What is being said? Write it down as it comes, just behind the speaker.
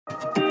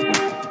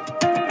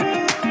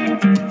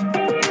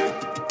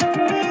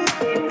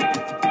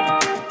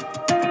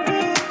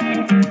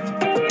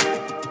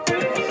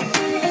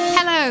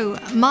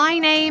My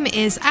name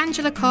is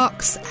Angela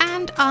Cox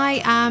and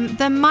I am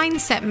the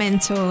Mindset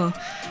Mentor.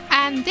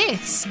 And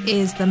this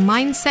is the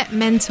Mindset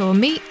Mentor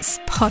Meets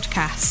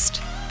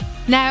podcast.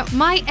 Now,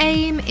 my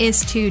aim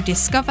is to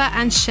discover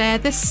and share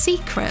the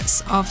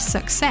secrets of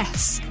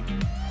success.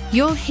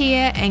 You'll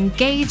hear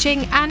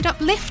engaging and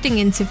uplifting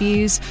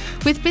interviews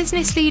with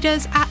business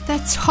leaders at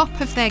the top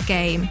of their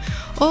game,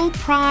 all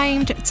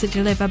primed to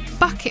deliver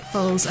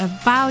bucketfuls of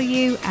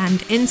value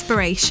and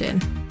inspiration.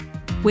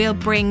 We'll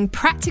bring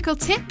practical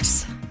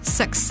tips,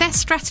 success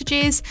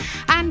strategies,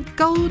 and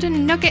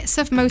golden nuggets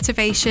of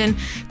motivation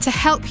to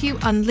help you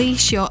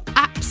unleash your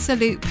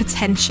absolute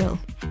potential.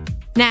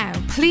 Now,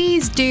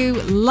 please do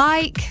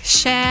like,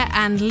 share,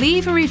 and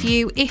leave a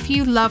review if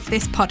you love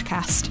this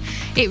podcast.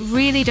 It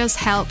really does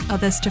help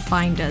others to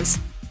find us.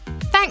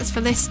 Thanks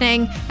for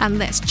listening, and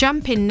let's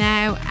jump in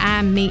now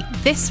and meet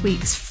this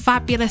week's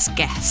fabulous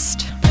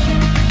guest.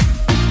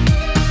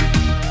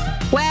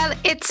 Well,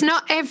 it's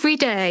not every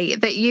day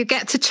that you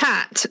get to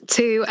chat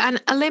to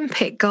an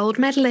Olympic gold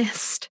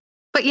medalist.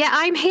 But yeah,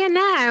 I'm here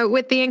now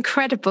with the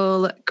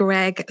incredible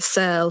Greg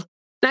Searle.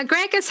 Now,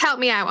 Greg has helped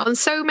me out on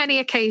so many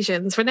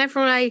occasions. Whenever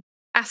I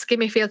ask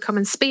him if he'll come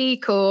and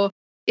speak or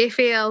if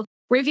he'll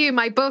review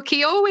my book,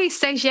 he always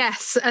says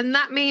yes. And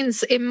that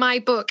means in my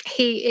book,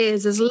 he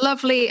is as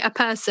lovely a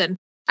person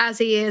as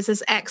he is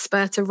as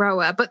expert a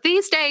rower. But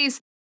these days,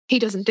 he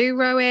doesn't do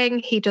rowing.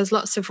 He does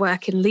lots of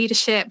work in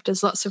leadership,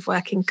 does lots of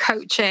work in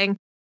coaching,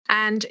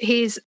 and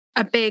he's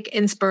a big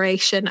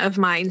inspiration of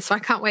mine. So I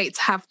can't wait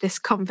to have this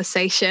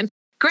conversation.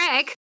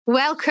 Greg,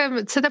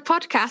 welcome to the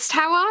podcast.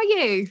 How are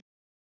you?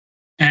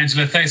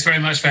 Angela, thanks very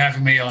much for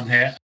having me on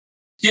here.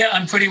 Yeah,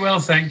 I'm pretty well,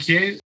 thank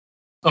you.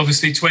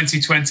 Obviously,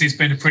 2020 has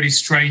been a pretty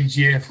strange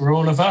year for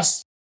all of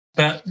us.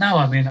 But no,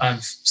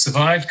 I've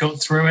survived, got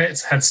through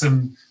it, had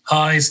some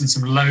highs and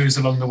some lows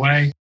along the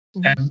way,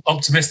 and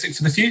optimistic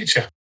for the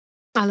future.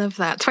 I love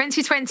that.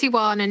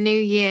 2021, a new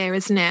year,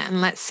 isn't it? And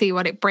let's see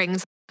what it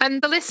brings.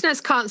 And the listeners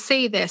can't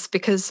see this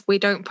because we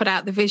don't put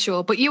out the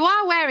visual, but you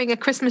are wearing a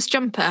Christmas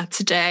jumper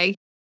today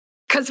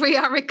because we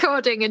are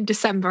recording in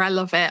December. I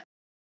love it.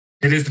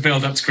 It is the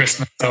build up to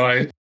Christmas. So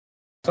I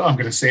thought I'm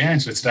going to see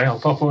Angela today. I'll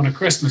pop on a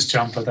Christmas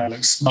jumper. That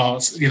looks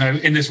smart. You know,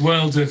 in this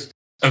world of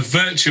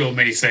virtual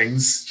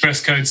meetings,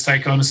 dress codes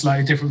take on a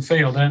slightly different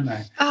feel, don't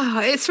they? Oh,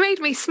 it's made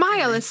me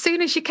smile as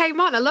soon as you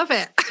came on. I love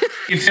it.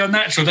 You feel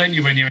natural, don't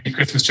you, when you're in your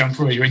Christmas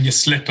jumper or you're in your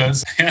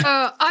slippers?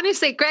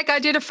 Honestly, Greg, I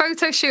did a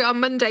photo shoot on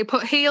Monday,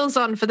 put heels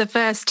on for the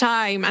first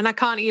time, and I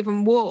can't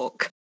even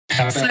walk.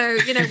 So,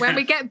 when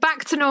we get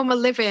back to normal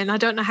living, I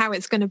don't know how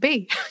it's going to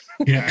be.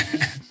 Yeah.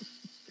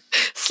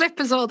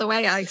 Slippers all the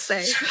way, I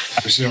say.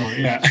 I'm sure,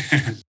 yeah.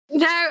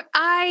 Now,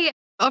 I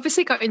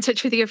obviously got in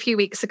touch with you a few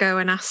weeks ago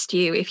and asked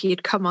you if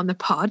you'd come on the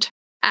pod.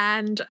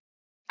 And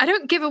I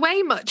don't give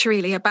away much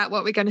really about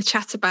what we're going to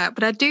chat about,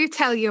 but I do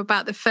tell you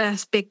about the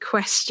first big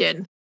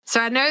question. So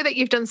I know that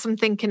you've done some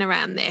thinking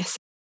around this.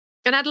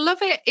 And I'd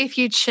love it if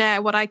you'd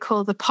share what I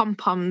call the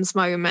pom-poms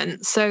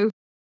moment. So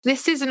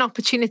this is an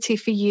opportunity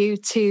for you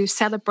to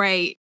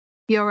celebrate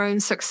your own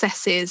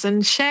successes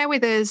and share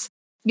with us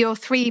your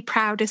 3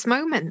 proudest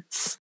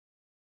moments.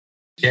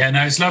 Yeah,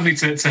 no, it's lovely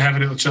to have a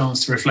little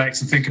chance to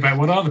reflect and think about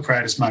what are the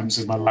proudest moments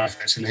of my life,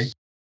 actually.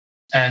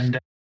 And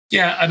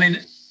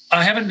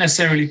I haven't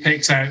necessarily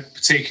picked out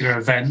particular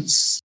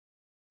events.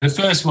 The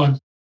first one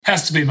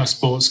has to be my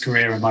sports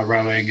career and my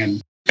rowing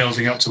and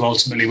building up to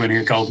ultimately winning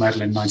a gold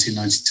medal in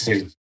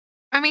 1992.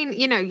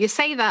 You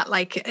say that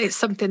like it's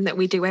something that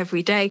we do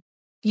every day.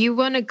 You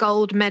won a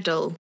gold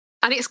medal,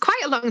 and it's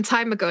quite a long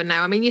time ago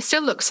now. You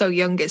still look so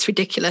young, it's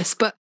ridiculous.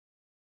 But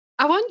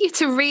I want you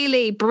to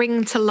really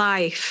bring to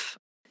life,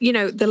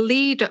 the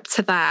lead up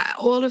to that,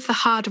 all of the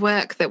hard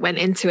work that went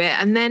into it,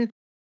 and then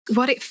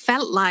what it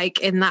felt like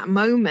in that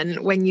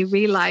moment when you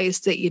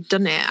realised that you'd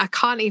done it. I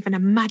can't even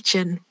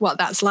imagine what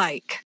that's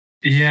like.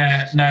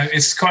 Yeah, no,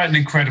 it's quite an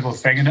incredible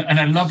thing and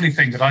a lovely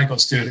thing that I got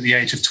to do it at the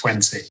age of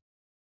 20.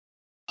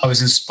 I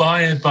was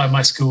inspired by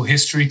my school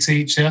history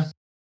teacher,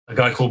 a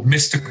guy called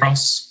Mr.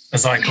 Cross,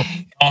 as I call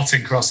him,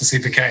 Martin Cross as he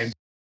became.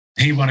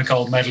 He won a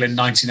gold medal in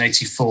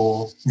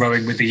 1984,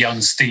 rowing with the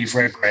young Steve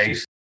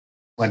Redgrave.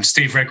 When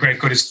Steve Redgrave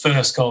got his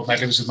first gold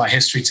medal, it was with my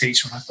history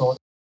teacher, and I thought,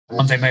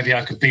 one day maybe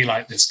I could be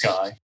like this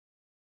guy.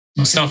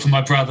 Myself and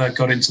my brother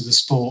got into the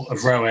sport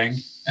of rowing,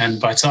 and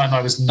by the time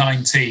I was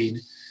 19,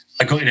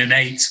 I got in an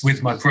 8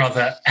 with my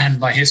brother and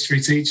my history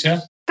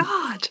teacher.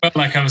 God! Felt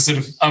like I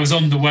was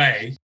on the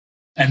way.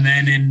 And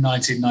then in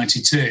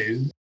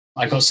 1992,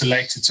 I got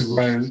selected to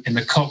row in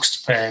the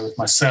coxed pair with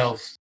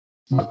myself,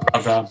 my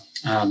brother,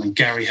 and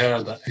Gary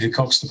Herbert, who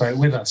coxed the boat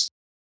with us.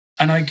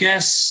 And I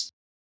guess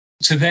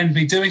to then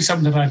be doing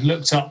something that I'd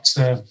looked up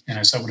to,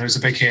 someone who was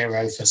a big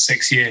hero for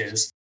 6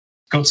 years,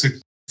 got to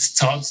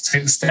start to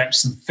take the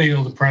steps and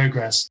feel the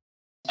progress.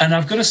 And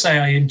I've got to say,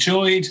 I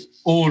enjoyed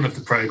all of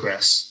the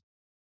progress.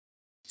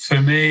 For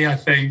me, I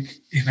think,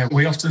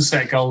 we often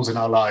set goals in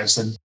our lives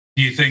and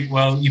you think,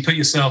 well, you put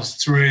yourself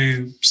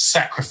through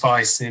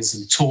sacrifices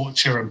and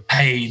torture and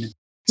pain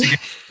to get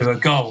to a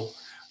goal.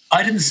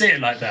 I didn't see it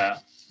like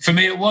that. for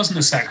me, it wasn't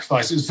a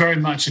sacrifice. It was very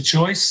much a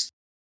choice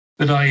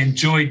that I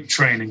enjoyed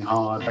training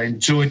hard. I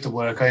enjoyed the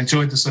work. I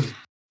enjoyed the sort of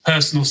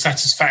personal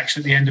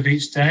satisfaction at the end of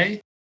each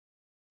day.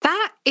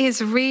 That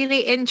is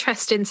really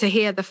interesting to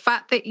hear, the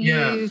fact that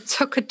you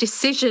took a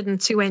decision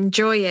to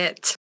enjoy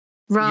it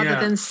rather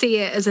than see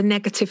it as a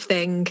negative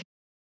thing.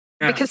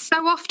 Yeah. Because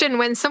so often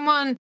when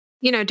someone,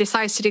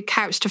 decides to do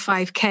couch to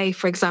 5K,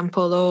 for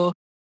example, or,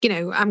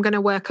 I'm going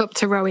to work up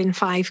to rowing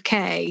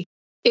 5K,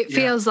 it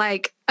feels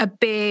like a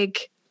big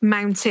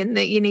mountain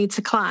that you need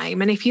to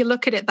climb. And if you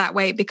look at it that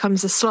way, it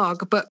becomes a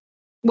slog. But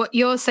what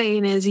you're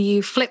saying is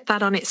you flipped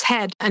that on its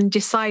head and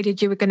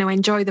decided you were going to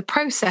enjoy the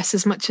process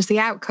as much as the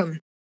outcome.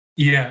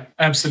 Yeah,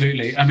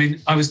 absolutely. I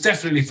mean, I was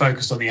definitely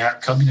focused on the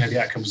outcome.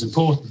 The outcome was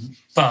important.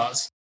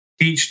 But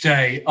each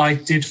day I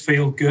did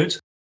feel good.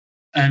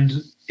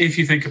 And if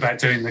you think about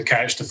doing the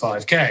couch to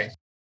 5K,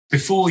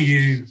 before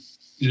you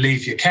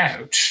leave your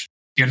couch,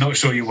 you're not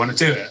sure you want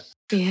to do it.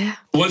 Yeah.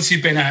 Once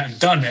you've been out and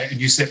done it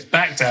and you sit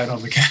back down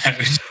on the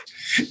couch,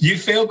 you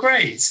feel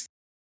great.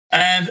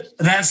 And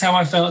that's how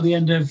I felt at the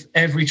end of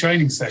every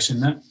training session,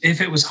 that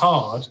if it was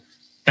hard,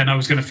 then I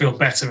was going to feel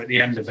better at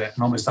the end of it.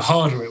 And almost the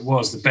harder it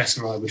was, the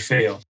better I would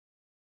feel.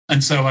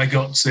 And so I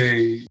got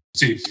to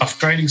do tough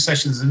training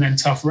sessions and then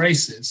tough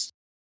races.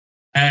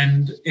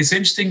 And it's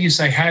interesting you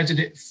say, how did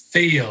it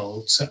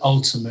feel to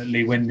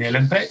ultimately win the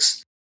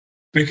Olympics?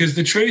 Because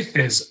the truth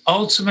is,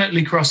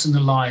 ultimately crossing the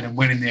line and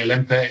winning the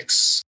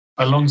Olympics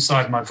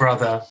alongside my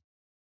brother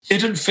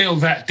didn't feel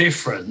that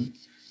different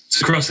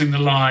to crossing the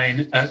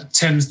line at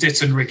Thames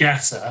Ditton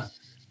Regatta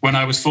when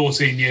I was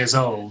 14 years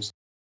old,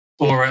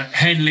 or at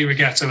Henley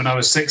Regatta when I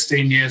was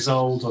 16 years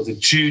old, or the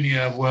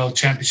Junior World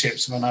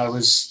Championships when I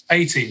was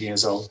 18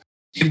 years old.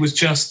 It was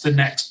just the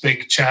next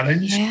big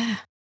challenge. Yeah.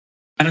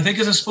 And I think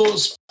as a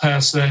sports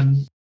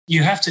person,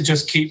 you have to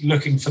just keep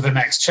looking for the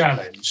next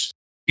challenge,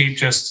 keep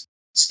just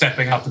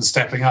stepping up and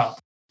stepping up.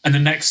 And the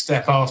next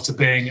step after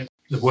being at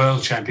the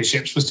World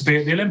Championships was to be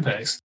at the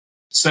Olympics.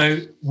 So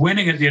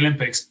winning at the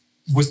Olympics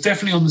was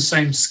definitely on the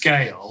same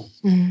scale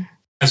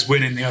as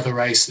winning the other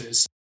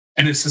races.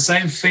 And it's the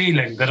same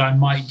feeling that I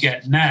might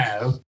get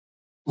now.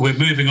 We're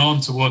moving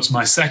on towards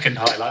my second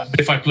highlight.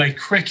 But if I play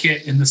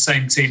cricket in the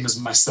same team as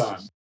my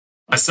son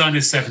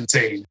is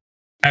 17.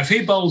 Now, if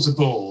he bowls a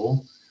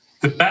ball,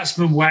 the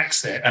batsman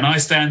whacks it and I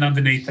stand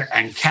underneath it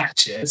and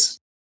catch it,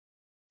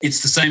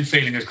 it's the same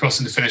feeling as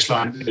crossing the finish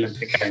line at the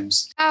Olympic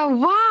Games. Oh,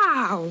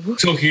 wow.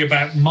 Talking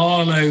about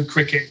Marlow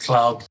Cricket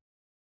Club,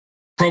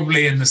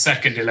 probably in the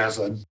second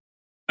 11.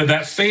 But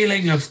that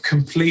feeling of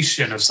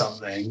completion of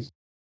something,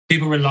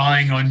 people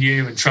relying on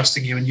you and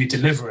trusting you and you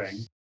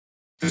delivering,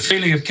 the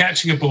feeling of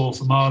catching a ball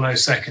for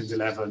Marlow's second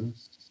 11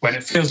 when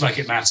it feels like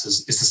it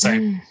matters is the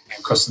same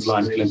crossing the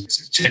line at the Olympics.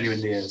 It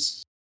genuinely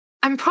is.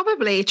 And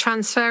probably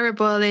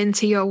transferable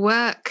into your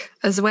work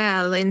as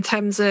well, in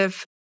terms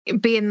of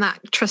being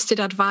that trusted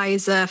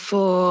advisor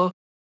for,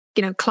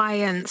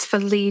 clients, for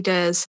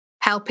leaders,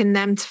 helping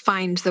them to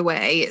find the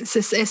way. It's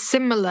a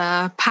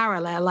similar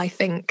parallel, I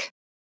think.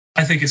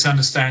 I think it's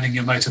understanding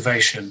your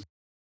motivation.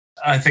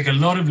 I think a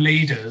lot of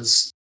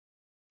leaders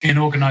in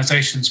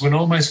organizations will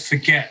almost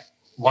forget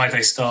why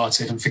they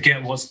started and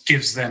forget what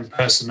gives them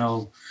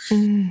personal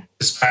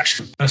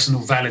satisfaction,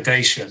 personal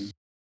validation.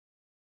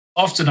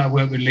 Often I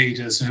work with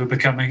leaders who are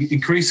becoming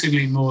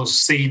increasingly more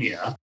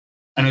senior.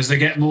 And as they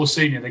get more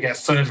senior, they get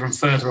further and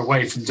further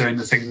away from doing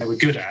the thing they were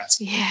good at.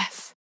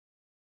 Yes.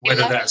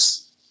 Whether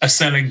that's a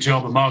selling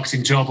job, a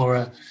marketing job, or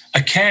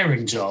a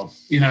caring job.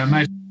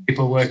 Imagine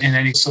people work in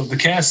any sort of the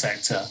care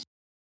sector.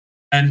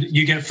 And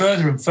you get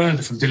further and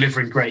further from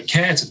delivering great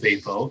care to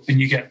people, and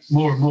you get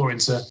more and more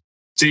into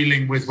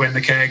dealing with when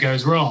the care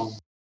goes wrong,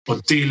 or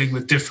dealing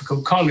with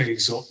difficult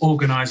colleagues, or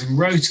organising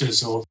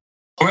rotas, or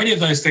any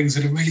of those things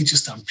that are really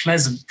just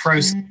unpleasant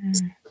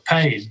processes of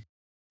pain.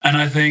 And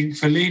I think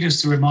for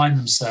leaders to remind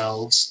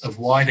themselves of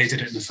why they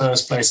did it in the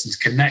first place and to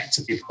connect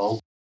to people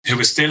who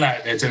are still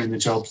out there doing the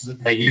jobs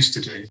that they used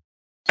to do,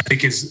 I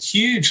think is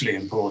hugely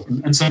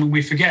important and something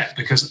we forget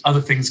because other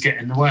things get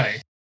in the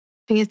way.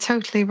 You're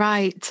totally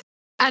right.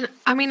 And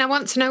I mean, I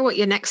want to know what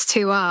your next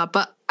two are,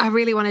 but I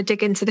really want to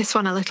dig into this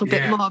one a little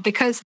bit more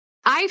because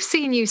I've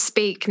seen you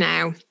speak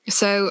now.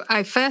 So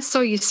I first saw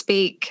you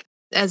speak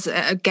as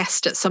a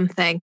guest at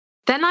something.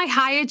 Then I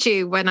hired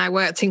you when I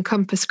worked in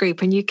Compass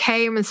Group and you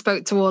came and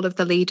spoke to all of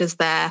the leaders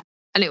there.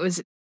 And it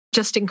was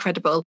just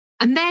incredible.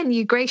 And then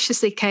you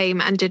graciously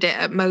came and did it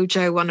at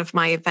Mojo, one of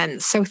my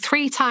events. So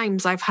 3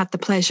 times I've had the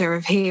pleasure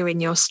of hearing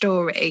your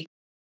story.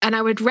 And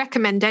I would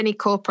recommend any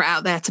corporate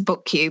out there to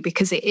book you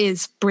because it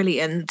is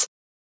brilliant.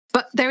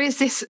 But there is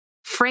this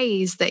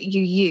phrase that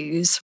you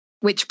use,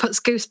 which puts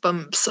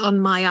goosebumps on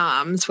my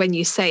arms when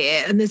you say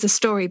it. And there's a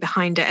story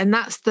behind it. And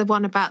that's the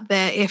one about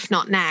the if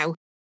not now.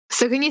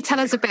 So can you tell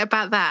us a bit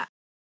about that?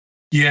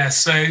 Yeah,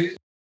 so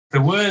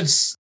the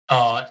words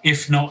are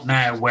if not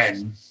now,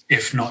 when?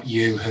 If not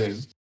you, who?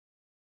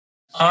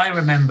 I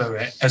remember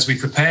it as we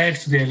prepared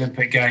for the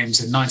Olympic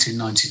Games in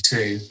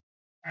 1992.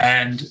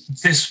 And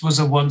this was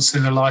a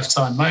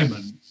once-in-a-lifetime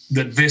moment.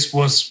 that this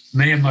was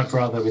me and my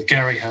brother with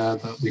Gary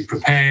Herbert. We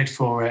prepared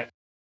for it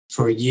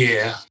for a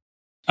year.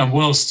 And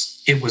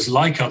whilst it was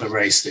like other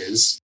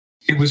races,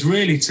 it was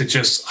really to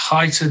just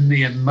heighten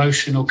the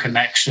emotional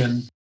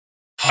connection,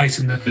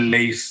 heighten the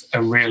belief,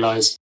 and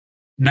realize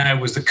now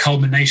was the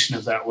culmination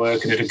of that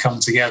work and it had come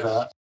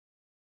together.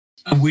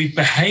 And we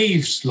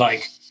behaved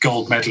like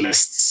gold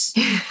medalists.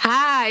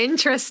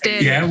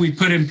 Interesting. Yeah, we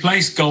put in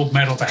place gold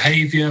medal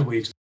behavior.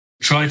 We'd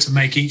tried to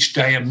make each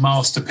day a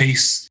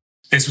masterpiece.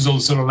 This was all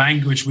the sort of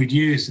language we'd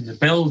used in the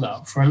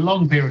build-up for a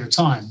long period of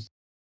time.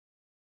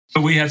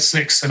 But we had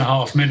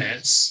 6.5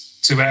 minutes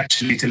to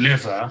actually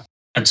deliver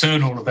and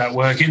turn all of that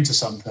work into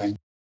something.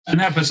 And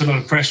that puts a lot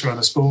of pressure on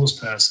a sports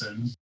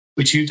person,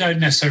 which you don't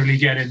necessarily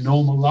get in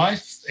normal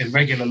life. In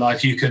regular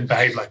life, you can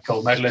behave like a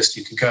gold medalist.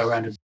 You can go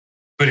around and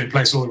put in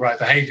place all the right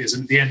behaviors.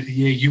 And at the end of the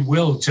year, you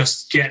will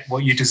just get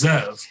what you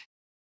deserve.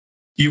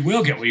 You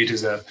will get what you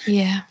deserve.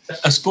 Yeah.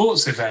 A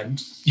sports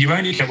event, you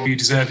only get what you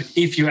deserve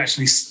if you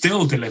actually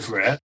still deliver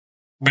it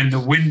when the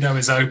window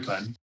is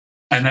open.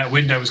 And that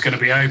window is going to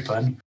be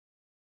open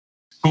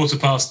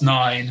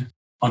 9:15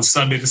 on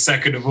Sunday, the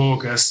 2nd of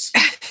August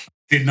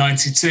in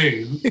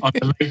 92 on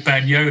the Lake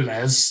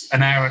Banyoles,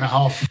 an hour and a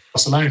half from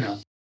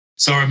Barcelona.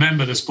 So I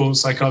remember the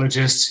sports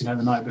psychologists, the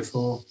night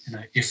before,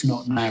 if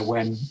not now,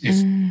 when,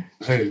 if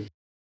who.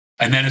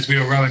 And then as we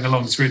were rowing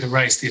along through the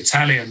race, the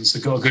Italians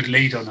had got a good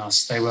lead on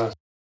us. They were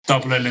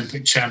double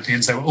Olympic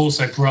champions. They were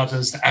also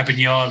brothers, the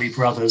Abignali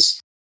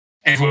brothers.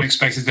 Everyone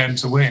expected them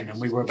to win, and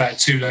we were about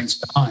 2 lengths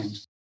behind.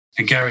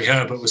 And Gary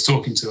Herbert was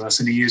talking to us,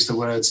 and he used the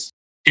words,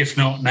 if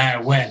not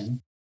now,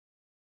 when?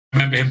 I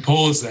remember him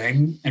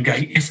pausing and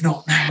going, if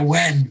not now,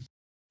 when?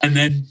 And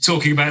then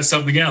talking about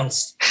something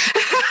else.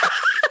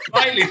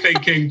 Slightly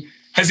thinking,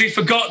 has he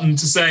forgotten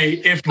to say,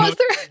 if not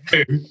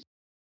now?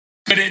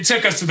 But it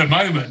took us to the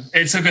moment.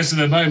 It took us to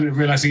the moment of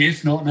realising,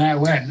 if not now,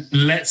 when?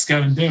 Let's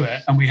go and do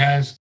it. And we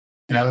had,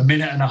 a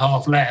minute and a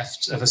half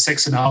left of a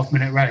 6.5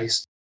 minute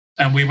race.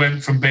 And we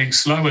went from being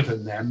slower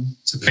than them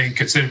to being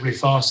considerably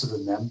faster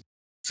than them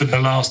for the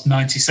last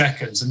 90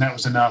 seconds. And that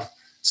was enough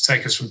to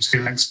take us from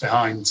 2 lengths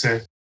behind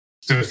to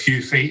a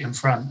few feet in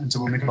front and to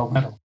win the gold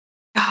medal.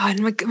 Oh,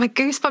 and my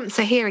goosebumps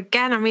are here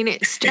again. I mean,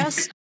 it's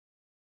just,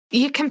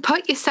 you can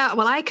put yourself,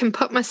 I can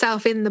put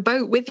myself in the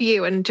boat with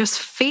you and just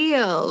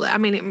feel,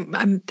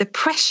 the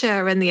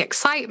pressure and the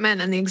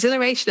excitement and the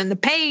exhilaration and the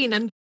pain.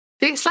 And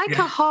it's like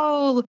a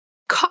whole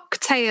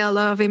cocktail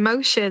of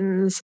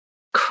emotions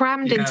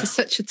crammed into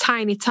such a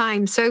tiny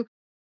time. So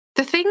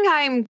the thing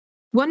I'm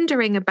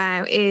wondering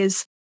about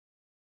is,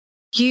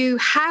 you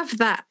have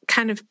that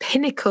kind of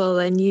pinnacle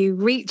and you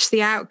reach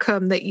the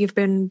outcome that you've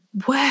been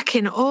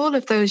working all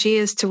of those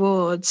years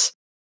towards.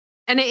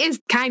 And it is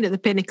kind of the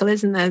pinnacle,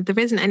 isn't there? There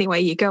isn't any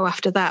way you go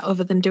after that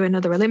other than do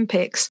another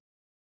Olympics.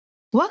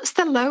 What's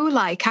the low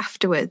like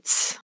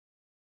afterwards?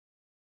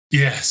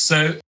 Yeah,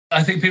 so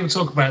I think people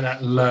talk about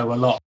that low a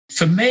lot.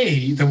 For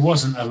me, there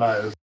wasn't a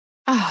low.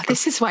 Oh,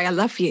 this is why I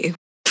love you.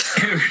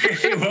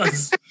 It really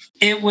was.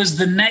 It was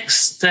the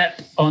next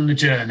step on the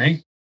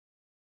journey.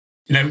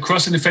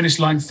 Crossing the finish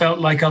line felt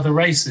like other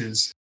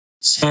races.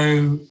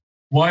 So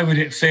why would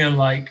it feel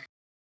like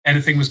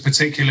anything was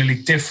particularly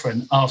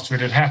different after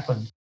it had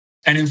happened?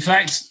 And in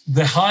fact,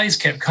 the highs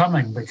kept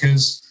coming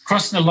because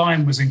crossing the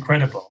line was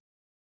incredible.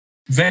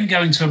 Then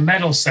going to a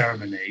medal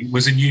ceremony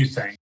was a new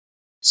thing.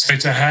 So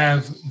to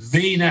have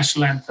the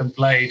national anthem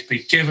played,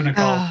 be given a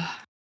gold,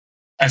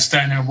 and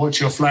stand there and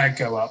watch your flag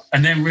go up,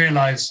 and then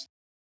realise,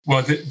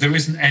 there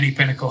isn't any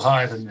pinnacle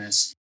higher than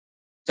this.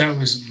 That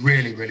was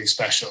really, really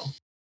special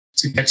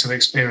to get to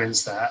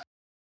experience that.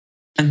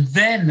 And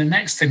then the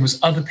next thing was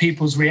other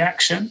people's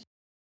reaction.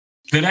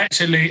 That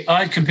actually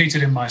I'd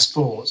competed in my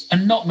sport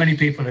and not many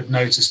people had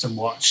noticed and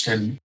watched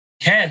and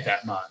cared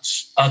that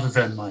much other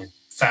than my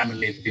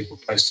family, the people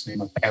close to me,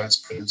 my parents,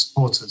 brilliant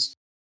supporters.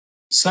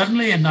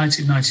 Suddenly in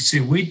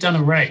 1992, we'd done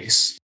a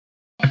race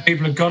and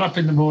people had got up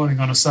in the morning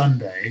on a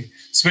Sunday,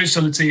 switched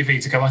on the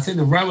TV to go, I think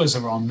the rowers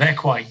are on, they're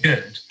quite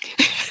good,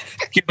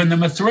 given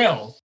them a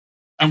thrill.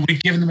 And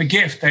we'd given them a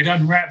gift. They'd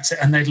unwrapped it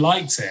and they'd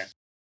liked it.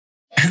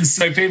 And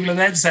so people are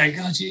then saying,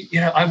 God,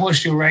 I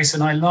watched your race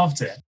and I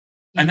loved it.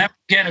 And that,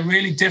 again, a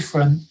really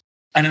different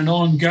and an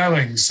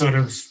ongoing sort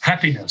of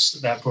happiness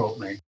that brought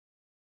me.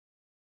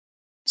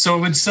 So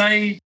I would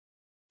say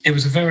it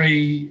was a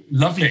very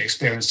lovely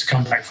experience to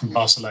come back from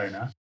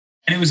Barcelona.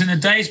 And it was in the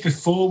days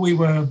before we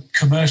were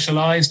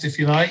commercialized, if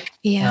you like.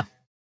 Yeah.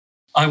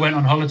 I went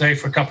on holiday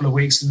for a couple of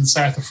weeks in the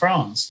south of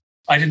France.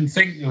 I didn't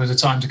think there was a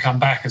time to come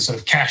back and sort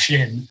of cash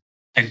in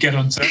and get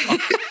onto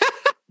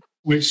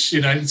which,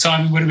 the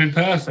timing would have been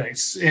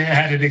perfect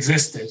had it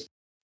existed.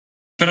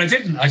 But I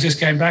didn't. I just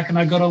came back and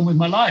I got on with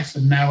my life.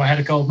 And now I had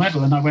a gold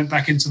medal and I went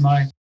back into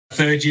my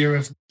 3rd year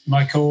of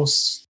my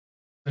course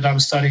that I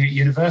was studying at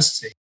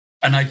university.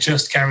 And I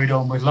just carried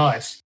on with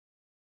life.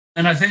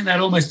 And I think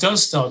that almost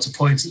does start to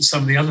point at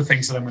some of the other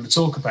things that I'm going to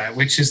talk about,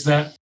 which is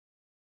that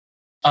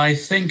I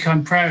think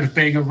I'm proud of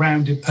being a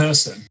rounded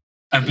person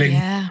and being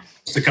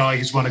the guy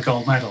who's won a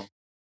gold medal.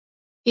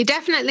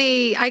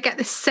 I get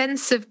this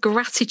sense of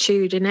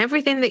gratitude in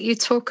everything that you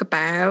talk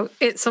about.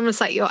 It's almost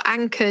like you're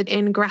anchored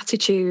in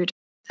gratitude.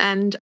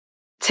 And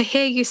to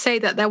hear you say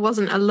that there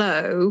wasn't a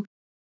low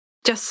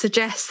just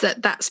suggests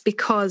that that's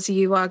because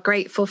you are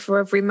grateful for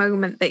every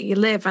moment that you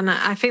live. And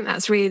I think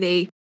that's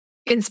really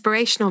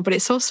inspirational, but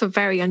it's also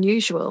very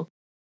unusual.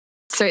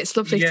 So it's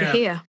lovely to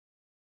hear.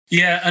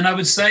 Yeah, and I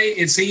would say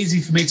it's easy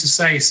for me to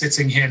say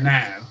sitting here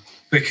now,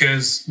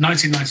 because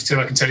 1992,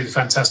 I can tell you the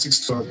fantastic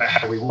story about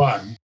how we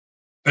won.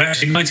 But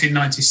actually, in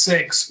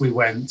 1996, we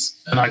went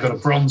and I got a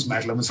bronze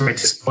medal and was very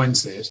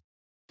disappointed.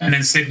 And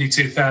then Sydney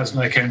 2000,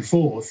 I came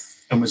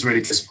fourth and was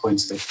really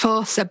disappointed.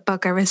 Fourth's a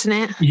bugger, isn't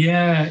it?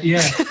 Yeah.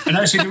 And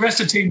actually, the rest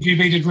of Team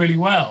GB did really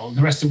well. And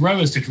the rest of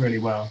rowers did really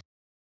well.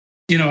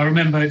 You know, I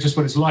remember just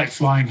what it's like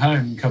flying home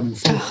and coming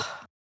fourth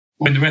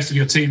when the rest of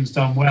your team's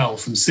done well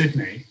from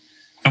Sydney.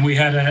 And we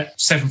had a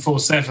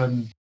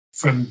 747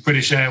 from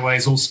British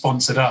Airways all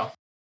sponsored up.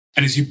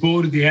 And as you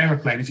boarded the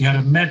aeroplane, if you had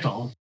a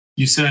medal,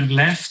 you turned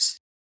left.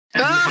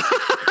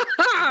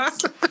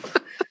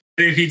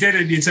 If you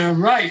didn't, you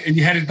turned right and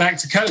you headed back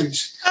to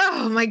coach.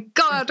 Oh my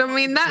God. I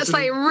mean, that's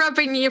like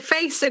rubbing your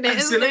face in it,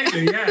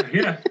 Absolutely, isn't it?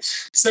 yeah.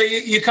 So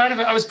you kind of,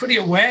 I was pretty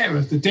aware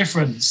of the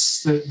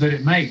difference that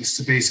it makes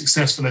to be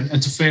successful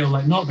and to feel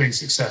like not being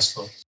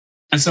successful.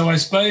 And so I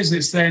suppose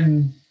it's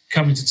then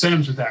coming to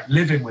terms with that,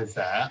 living with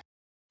that,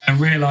 and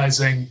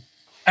realizing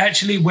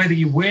actually whether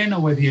you win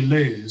or whether you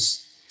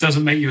lose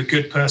doesn't make you a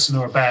good person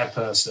or a bad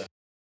person.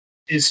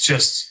 It's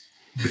just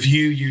the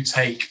view you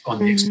take on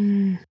the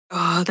experience.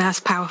 Oh, that's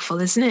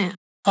powerful, isn't it?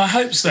 I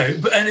hope so.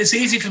 And it's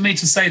easy for me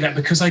to say that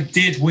because I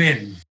did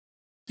win.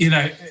 You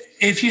know,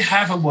 if you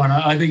haven't won,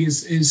 I think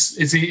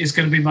it's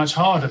going to be much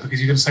harder because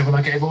you're going to say, well,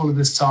 I gave all of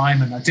this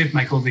time and I did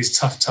make all these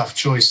tough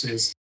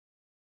choices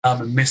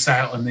and miss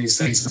out on these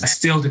things. And I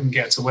still didn't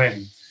get to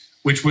win,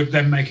 which would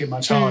then make it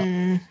much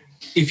harder.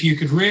 If you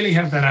could really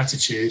have that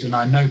attitude, and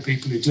I know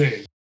people who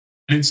do,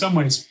 and in some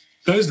ways,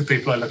 those are the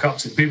people I look up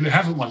to, the people who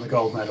haven't won the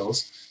gold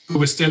medals, who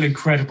were still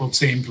incredible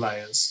team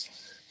players,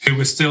 who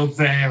were still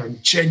there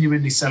and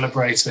genuinely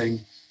celebrating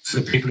for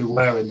the people who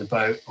were in the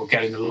boat or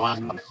getting the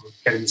limelight or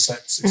getting the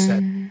success.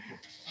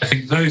 I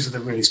think those are the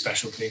really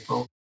special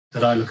people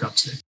that I look up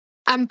to.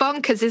 And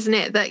bonkers, isn't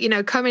it, that, you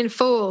know, coming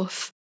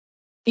fourth,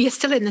 you're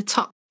still in the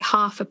top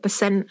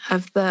 0.5%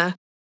 of the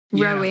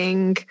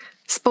rowing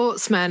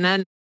sportsmen.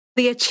 And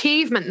the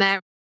achievement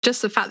there,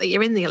 just the fact that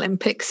you're in the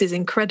Olympics is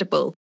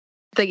incredible.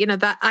 That, you know,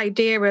 that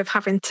idea of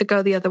having to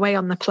go the other way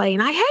on the plane.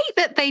 I hate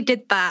that they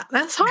did that.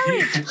 That's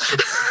horrid.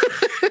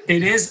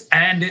 It is,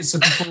 and it's a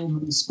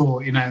performance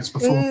sport, you know, it's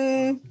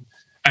performance.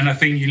 And I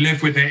think you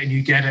live with it and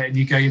you get it and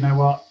you go, you know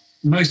what,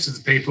 most of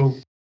the people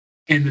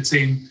in the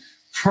team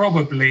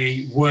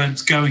probably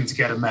weren't going to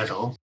get a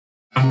medal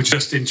and were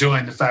just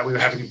enjoying the fact we were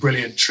having a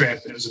brilliant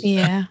trip. It was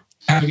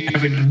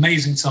having an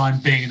amazing time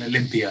being an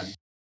Olympian.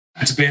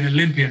 And to be an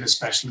Olympian is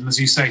special. And as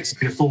you say, to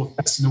be the fourth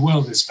best in the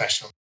world is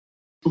special.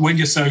 But when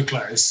you're so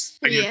close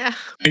and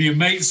your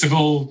mates have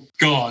all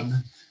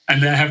gone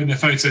and they're having their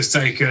photos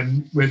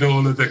taken with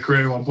all of the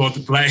crew on board the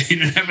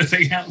plane and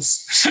everything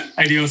else,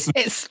 and you're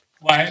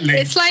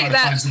quietly trying to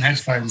find some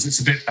headphones,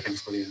 it's a bit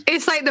painful. Yeah.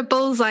 It's like the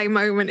bullseye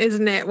moment,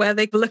 isn't it? Where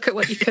they look at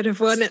what you could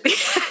have won at the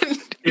end.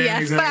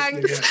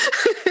 Exactly, thanks.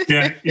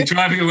 Yeah, you're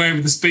driving away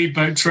with a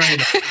speedboat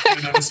trailer and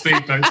have a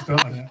speedboat's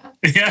got on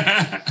it.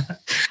 Yeah.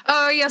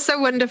 Oh, you're so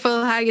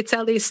wonderful how you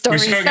tell these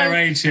stories. We're showing our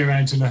age here,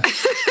 Angela.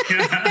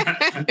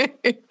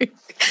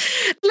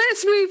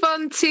 Let's move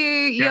on to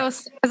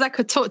yours, because I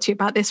could talk to you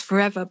about this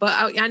forever,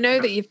 but I know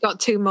that you've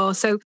got two more.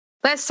 So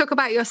let's talk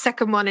about your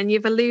second one, and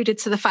you've alluded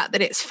to the fact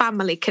that it's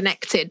family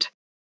connected.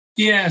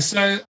 Yeah,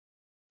 so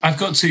I've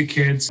got two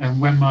kids,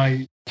 and when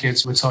my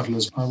kids were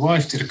toddlers, my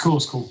wife did a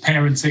course called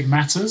Parenting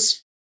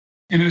Matters,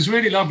 and it was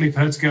really lovely for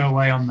her to go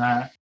away on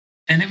that.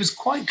 And it was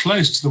quite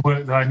close to the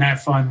work that I now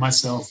find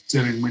myself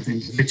doing with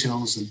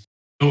individuals and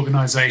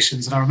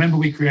organisations. And I remember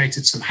we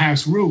created some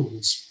house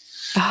rules.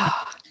 And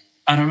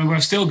I remember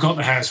I've still got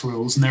the house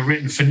rules, and they're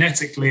written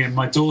phonetically in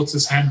my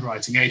daughter's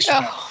handwriting, aged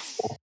about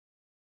 4.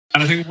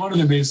 And I think one of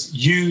them is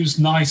use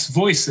nice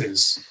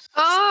voices.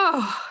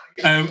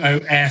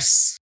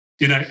 OOS,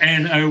 you know,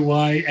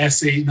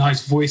 NOYSE,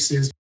 nice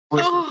voices.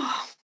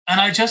 And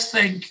I just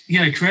think, you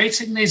know,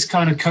 creating these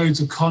kind of codes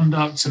of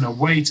conduct and a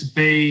way to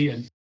be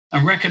and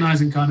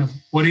recognising kind of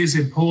what is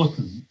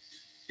important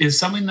is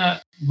something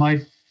that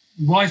my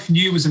wife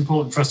knew was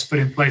important for us to put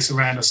in place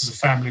around us as a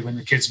family when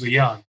the kids were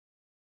young.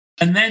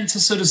 And then to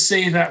sort of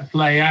see that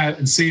play out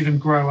and see them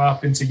grow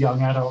up into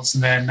young adults,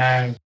 and they're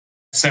now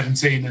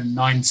 17 and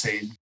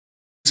 19.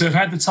 So I've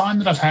had the time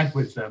that I've had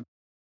with them.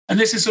 And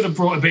this has sort of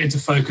brought a bit into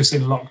focus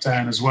in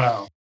lockdown as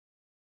well,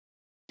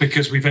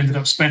 because we've ended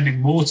up spending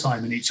more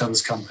time in each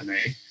other's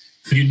company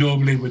than you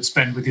normally would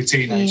spend with your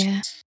teenagers.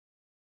 Yeah.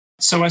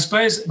 So I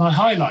suppose my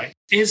highlight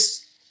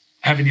is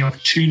having the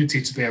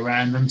opportunity to be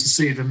around them, to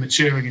see them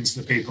maturing into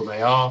the people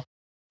they are.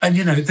 And,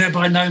 you know, they're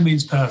by no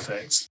means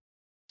perfect.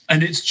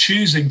 And it's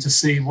choosing to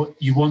see what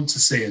you want to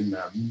see in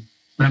them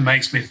that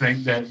makes me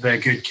think that they're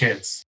good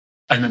kids.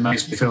 and that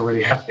makes me feel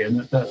really happy. And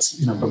that's,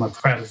 you know, I'm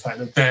proud of the fact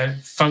that they're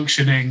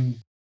functioning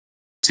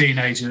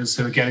teenagers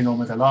who are getting on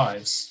with their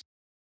lives.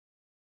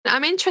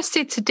 I'm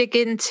interested to dig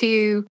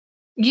into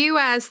you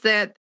as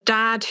the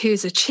dad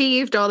who's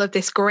achieved all of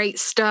this great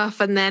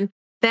stuff, and then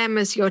them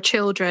as your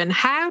children.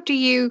 How do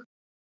you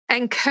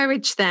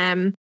encourage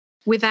them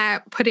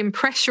without putting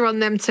pressure on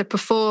them to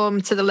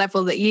perform to the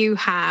level that you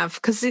have?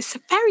 Because it's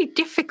a very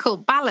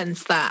difficult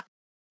balance, that.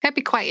 That'd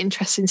be quite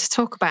interesting to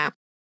talk about.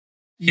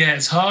 Yeah,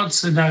 it's hard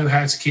to know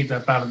how to keep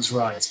that balance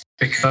right,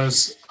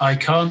 because I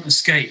can't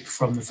escape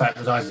from the fact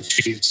that I've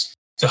achieved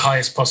the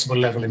highest possible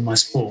level in my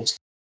sport.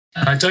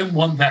 And I don't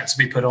want that to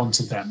be put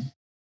onto them.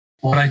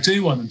 What I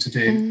do want them to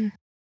do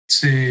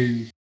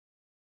to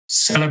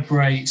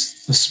celebrate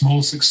the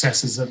small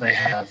successes that they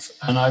have.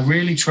 And I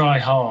really try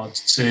hard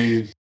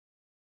to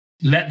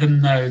let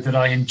them know that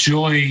I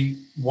enjoy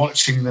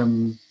watching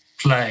them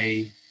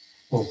play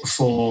or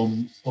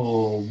perform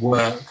or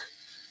work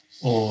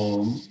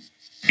or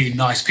be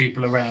nice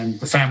people around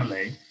the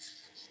family,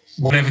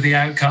 whatever the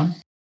outcome.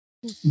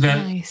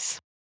 That nice.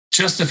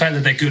 Just the fact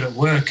that they're good at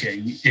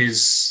working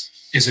is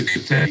a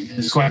good thing.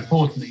 It's quite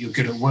important that you're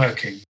good at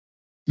working.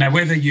 Now,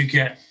 whether you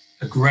get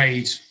a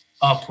grade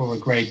up or a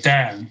grade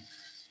down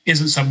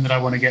isn't something that I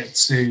want to get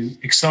too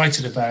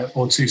excited about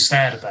or too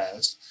sad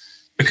about,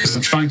 because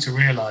I'm trying to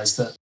realise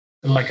that,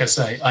 like I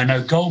say, I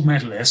know gold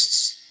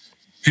medalists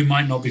who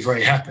might not be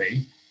very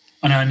happy,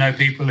 and I know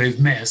people who've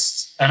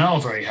missed and are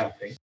very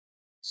happy.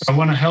 So I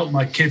want to help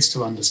my kids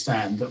to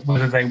understand that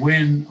whether they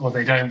win or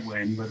they don't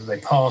win, whether they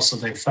pass or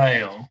they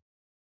fail,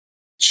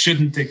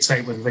 shouldn't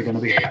dictate whether they're going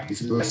to be happy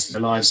for the rest of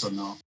their lives or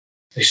not.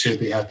 They should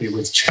be happy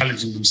with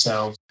challenging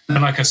themselves.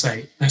 And like I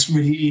say, that's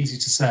really easy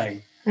to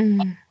say. I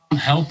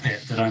can't help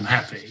it that I'm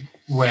happy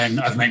when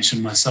I've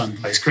mentioned my son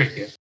plays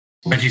cricket,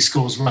 when he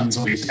scores runs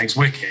or he takes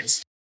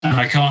wickets. And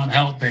I can't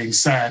help being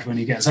sad when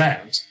he gets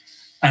out.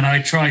 And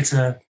I try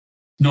to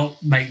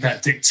not make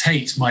that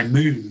dictate my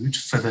mood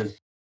for the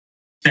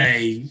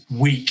day,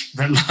 week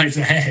that lies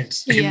ahead.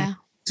 Yeah.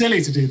 It's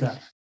silly to do that.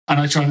 And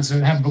I try not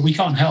to happen, but we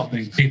can't help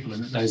being people,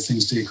 and that those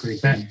things do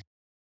creep in.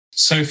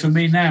 So for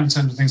me now, in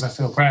terms of things I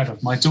feel proud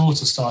of, my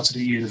daughter started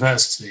at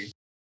university.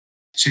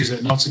 She's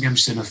at Nottingham.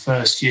 She's in her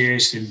first year.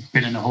 She's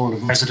been in a hall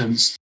of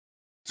residence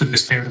for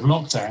this period of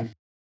lockdown.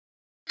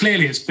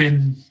 Clearly, it's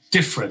been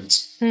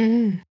different.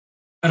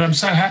 But I'm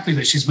so happy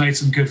that she's made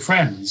some good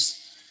friends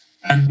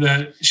and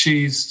that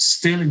she's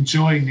still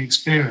enjoying the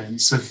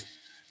experience of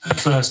her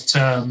first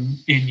term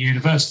in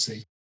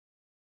university.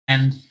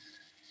 And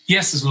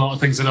yes, there's a lot of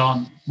things that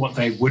aren't what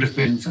they would have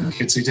been for the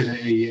kids who did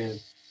it a year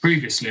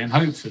previously, and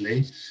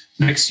hopefully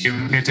next year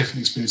will be a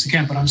different experience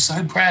again. But I'm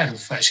so proud of the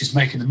fact she's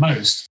making the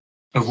most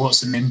of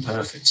what's an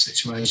imperfect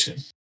situation.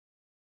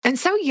 And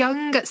so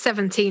young at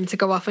 17 to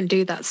go off and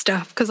do that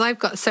stuff, because I've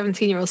got a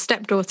 17-year-old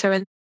stepdaughter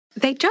and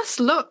they just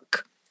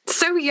look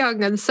so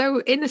young and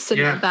so innocent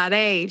at that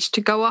age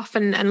to go off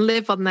and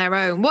live on their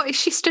own. What is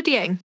she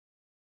studying?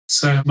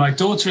 So my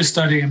daughter is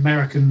studying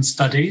American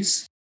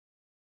Studies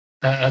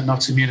at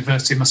Nottingham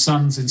University. My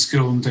son's in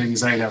school and doing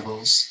his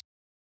A-levels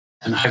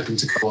and hoping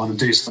to go on and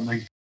do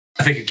something.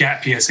 I think a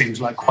gap year seems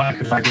like quite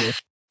a good idea.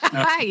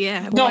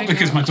 Not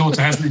because my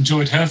daughter hasn't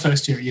enjoyed her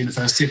first year at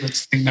university, but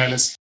to think, no,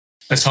 let's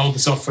hold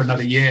this off for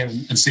another year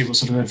and see what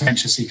sort of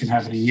adventures he can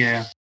have in a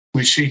year,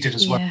 which she did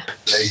as well,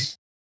 actually,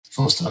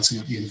 before starting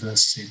at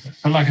university.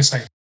 But like I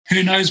say,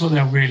 who knows what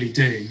they'll really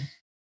do?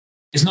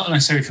 It's not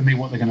necessarily for me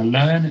what they're going to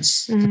learn.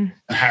 It's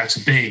how to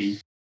be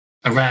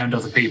around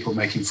other people,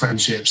 making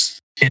friendships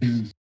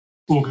in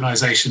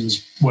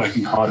organisations,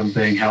 working hard and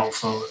being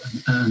helpful.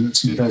 And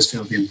to me, those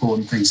feel the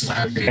important things that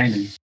I hope they're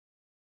gaining.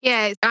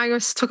 Yeah, I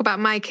always talk about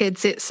my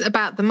kids. It's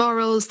about the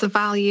morals, the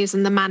values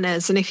and the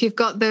manners. And if you've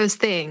got those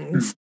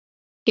things,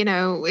 you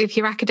know, if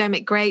you're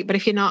academic, great, but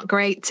if you're not,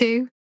 great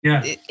too.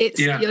 It's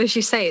as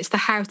you say, it's the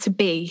how to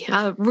be.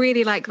 I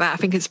really like that. I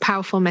think it's a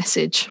powerful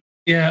message.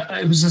 Yeah,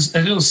 it was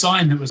a little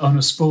sign that was on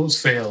a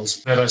sports field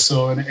that I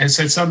saw, and it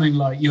said something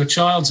like, your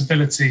child's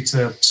ability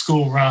to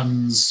score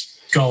runs,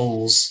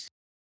 goals,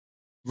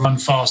 run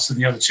faster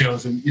than the other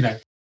children, you know,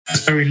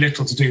 has very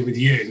little to do with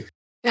you.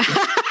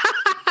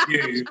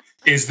 You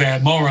is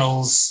their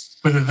morals,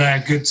 whether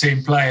they're good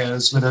team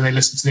players, whether they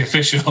listen to the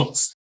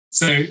officials.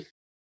 So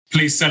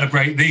please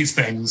celebrate these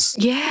things.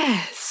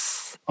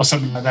 Yes. Or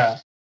something like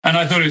that. And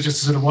I thought it was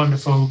just a sort of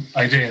wonderful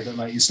idea that,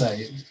 like you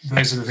say,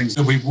 those are the things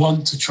that we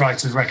want to try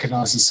to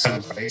recognise and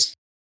celebrate.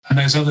 And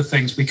those other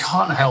things, we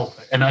can't help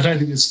it. And I don't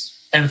think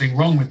there's anything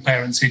wrong with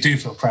parents who do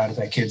feel proud of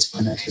their kids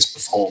when their kids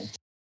perform,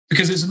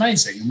 because it's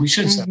amazing and we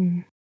should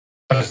celebrate.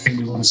 But I think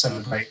we want to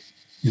celebrate,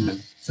 you know,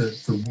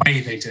 the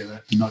way they do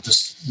it and not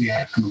just the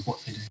outcome of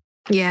what they do.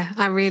 Yeah,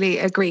 I really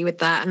agree with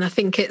that. And I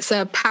think it's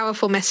a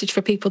powerful message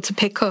for people to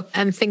pick up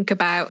and think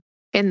about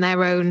in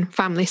their own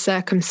family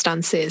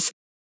circumstances.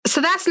 So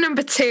that's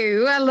number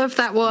 2. I love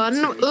that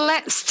one.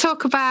 Let's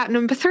talk about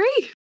number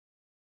 3.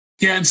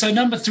 Yeah, and so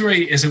number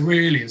 3 is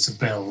a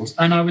build.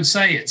 And I would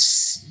say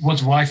it's, what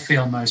do I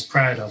feel most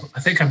proud of?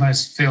 I think I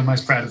feel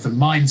most proud of the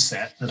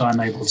mindset that I'm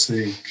able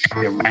to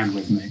carry around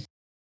with me.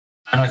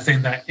 And I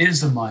think that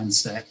is a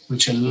mindset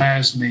which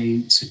allows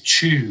me to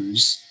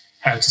choose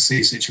how to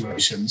see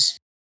situations.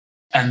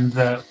 And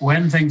that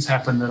when things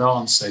happen that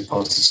aren't so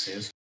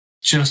positive,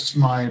 just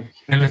my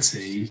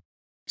ability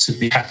to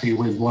be happy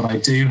with what I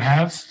do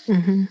have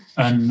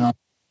and not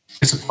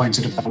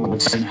disappointed about what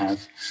I don't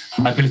have.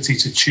 And my ability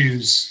to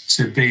choose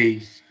to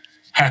be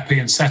happy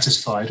and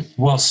satisfied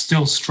while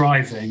still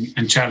striving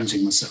and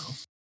challenging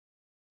myself.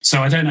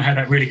 So I don't know how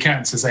that really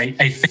counts as a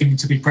thing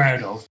to be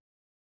proud of,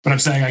 but I'm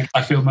saying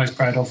I feel most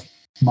proud of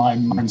my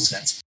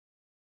mindset.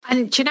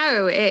 And do you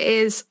know, it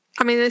is,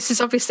 I mean, this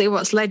is obviously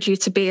what's led you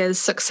to be as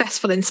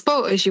successful in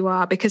sport as you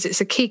are, because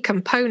it's a key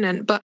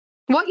component. But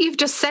what you've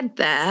just said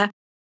there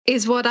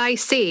is what I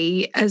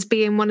see as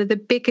being one of the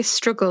biggest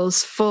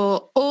struggles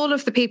for all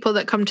of the people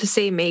that come to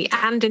see me,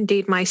 and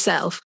indeed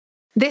myself.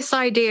 This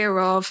idea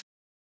of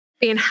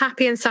being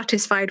happy and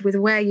satisfied with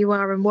where you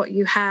are and what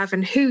you have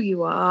and who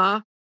you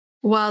are,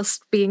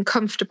 whilst being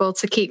comfortable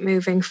to keep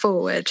moving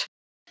forward.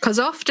 Because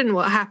often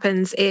what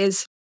happens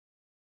is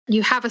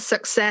you have a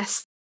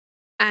success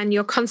and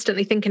you're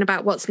constantly thinking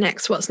about what's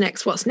next, what's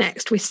next, what's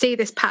next. We see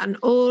this pattern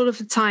all of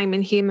the time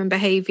in human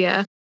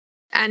behavior.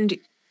 And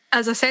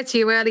as I said to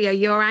you earlier,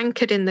 you're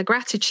anchored in the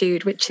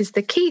gratitude, which is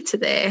the key to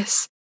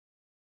this.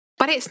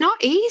 But it's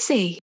not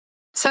easy.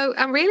 So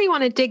I really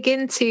want to dig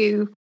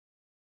into,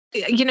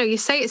 you know, you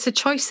say it's a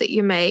choice that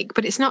you make,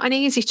 but it's not an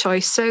easy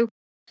choice. So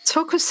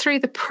talk us through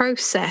the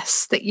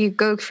process that you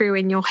go through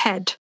in your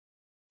head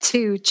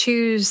to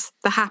choose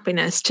the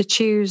happiness, to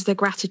choose the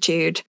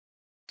gratitude,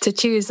 to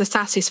choose the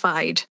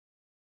satisfied.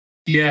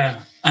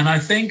 Yeah. And I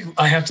think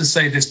I have to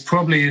say this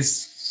probably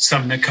is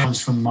something that comes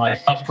from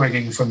my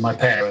upbringing from my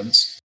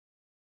parents.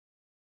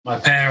 My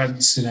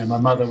parents, you know, my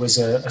mother was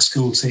a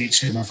school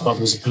teacher, my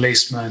father was a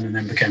policeman and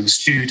then became a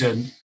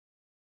student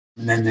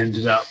and then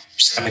ended up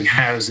selling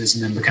houses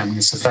and then becoming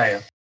a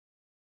surveyor.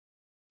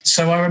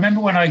 So I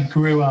remember when I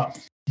grew up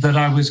that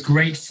I was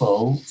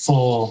grateful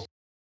for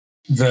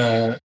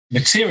the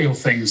material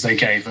things they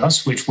gave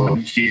us, which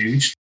weren't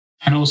huge,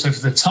 and also for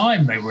the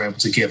time they were able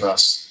to give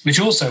us, which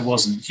also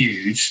wasn't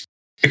huge,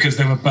 because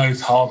they were both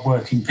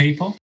hardworking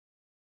people.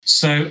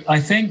 So I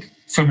think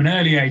from an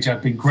early age,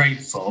 I've been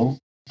grateful,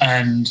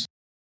 and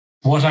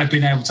what I've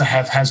been able to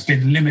have has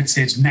been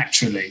limited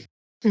naturally,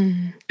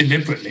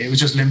 deliberately. It was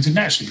just limited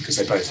naturally because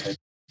they both had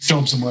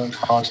jobs and worked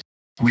hard,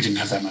 and we didn't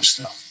have that much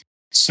stuff.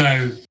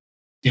 So,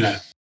 you know,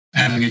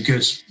 having a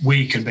good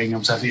week and being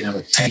able to have, you know,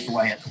 a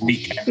takeaway at the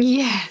weekend.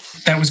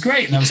 Yes. That was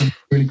great. And that was something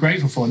I'm really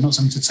grateful for, not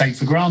something to take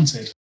for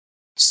granted.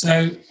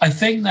 So I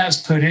think that's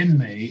put in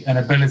me an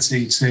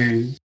ability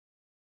to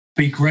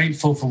be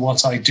grateful for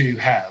what I do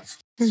have.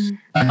 And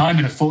I'm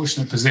in a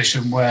fortunate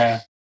position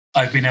where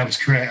I've been able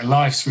to create a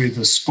life through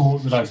the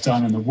sport that I've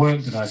done and the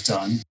work that I've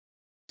done,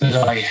 that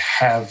I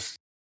have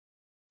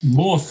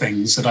more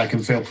things that I can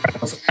feel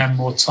proud of and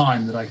more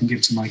time that I can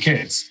give to my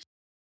kids.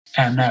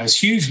 And now is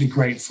hugely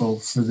grateful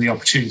for the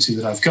opportunity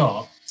that I've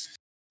got.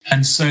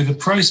 And so the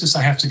process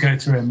I have to go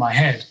through in my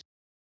head,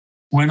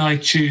 when I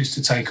choose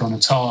to take on a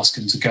task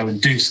and to go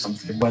and do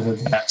something, whether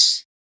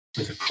that's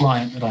with a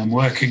client that I'm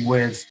working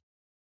with,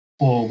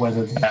 or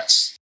whether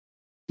that's,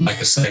 like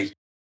I say,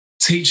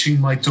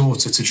 teaching my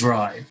daughter to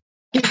drive.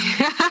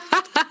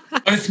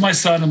 Both my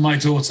son and my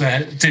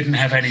daughter didn't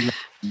have any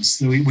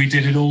lessons. We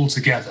did it all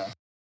together.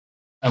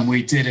 And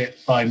we did it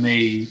by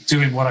me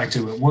doing what I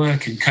do at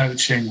work in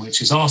coaching,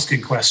 which is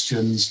asking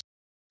questions,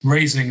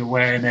 raising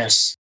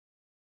awareness,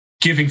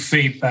 giving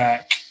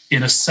feedback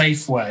in a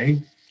safe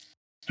way.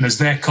 And as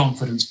their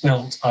confidence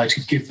built, I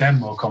could give them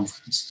more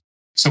confidence.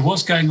 So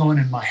what's going on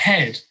in my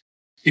head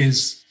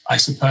is, I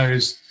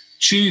suppose,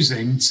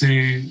 choosing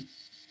to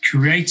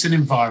create an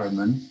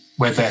environment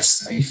where they're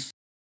safe,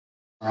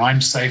 where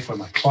I'm safe, where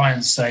my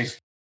client's safe,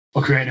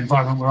 or create an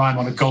environment where I'm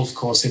on a golf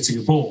course hitting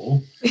a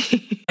ball.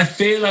 I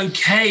feel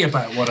okay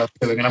about what I'm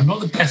doing, and I'm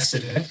not the best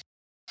at it.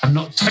 I'm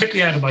not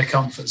totally out of my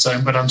comfort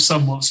zone, but I'm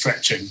somewhat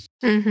stretching.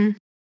 And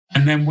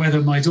then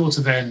whether my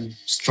daughter then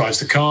drives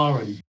the car,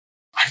 and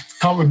I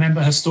can't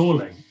remember her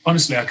stalling.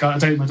 Honestly, I don't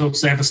think my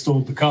daughter's ever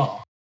stalled the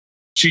car.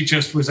 She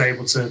just was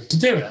able to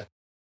do it.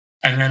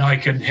 And then I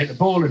can hit the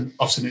ball, and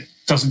often it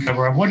doesn't go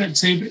where I want it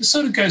to, but it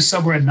sort of goes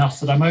somewhere enough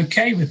that I'm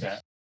okay with it.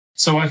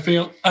 So I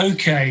feel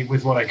okay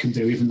with what I can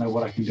do, even though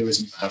what I can do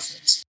isn't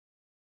perfect.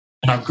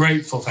 And I'm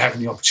grateful for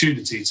having the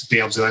opportunity to be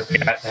able to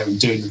be out there and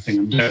doing the thing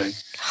I'm doing.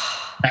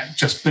 That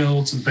just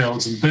builds and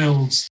builds and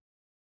builds.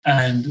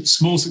 And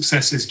small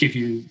successes give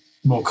you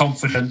more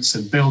confidence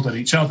and build on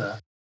each other.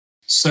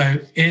 So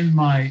in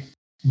my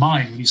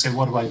mind, when you say,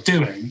 what am I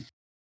doing?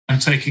 I'm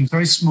taking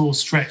very small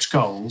stretch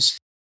goals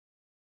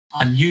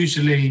and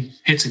usually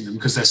hitting them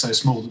because they're so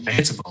small that they're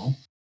hittable.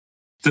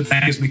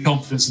 That gives me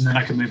confidence, and then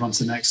I can move on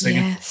to the next thing.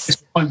 Yes.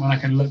 It's the point when I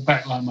can look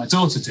back like my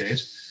daughter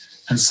did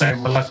and say,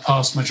 well, I've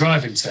passed my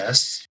driving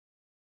test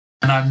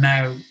and I'm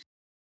now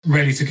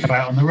ready to go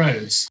out on the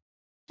roads.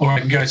 Or I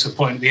can go to a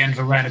point at the end of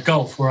a round of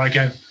golf where I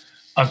go,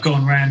 I've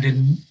gone round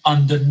in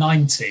under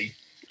 90,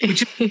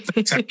 which is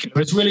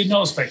spectacular. It's really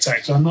not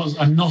spectacular.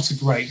 I'm not a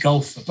great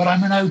golfer, but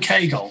I'm an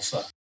okay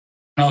golfer.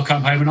 And I'll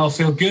come home and I'll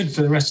feel good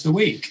for the rest of the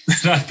week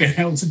that I've been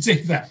able to do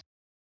that.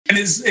 And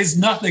it's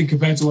nothing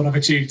compared to what I've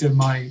achieved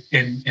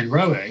in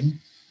rowing,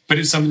 but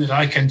it's something that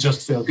I can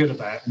just feel good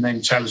about and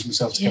then challenge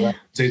myself to go out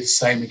and do the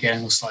same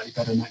again or slightly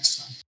better next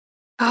time.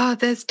 Oh,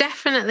 there's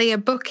definitely a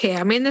book here.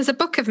 I mean, there's a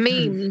book of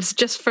memes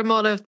just from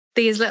all of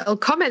these little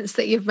comments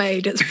that you've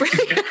made. It's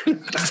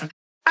brilliant.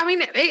 I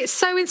mean, it's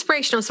so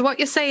inspirational. So what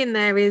you're saying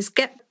there is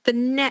get the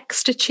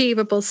next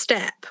achievable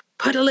step,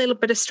 put a little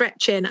bit of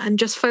stretch in and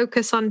just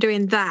focus on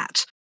doing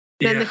that.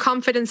 Then the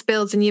confidence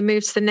builds and you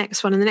move to the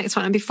next one and the next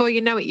one. And before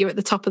you know it, you're at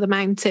the top of the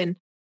mountain.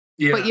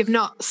 Yeah. But you've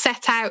not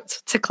set out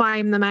to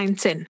climb the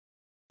mountain.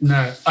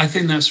 No, I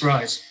think that's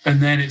right.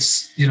 And then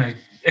it's,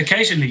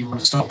 occasionally you want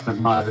to stop and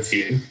admire the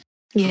view.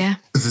 Yeah.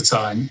 At the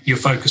time, you're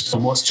focused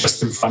on what's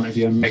just in front of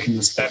you and making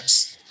the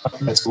steps up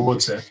there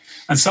towards it.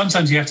 And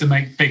sometimes you have to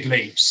make big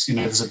leaps.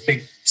 There's a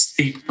big,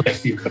 steep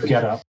cliff you've got to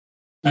get up.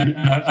 And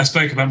I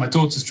spoke about my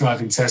daughter's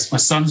driving test, my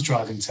son's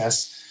driving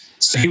test.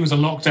 So he was a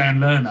lockdown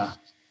learner,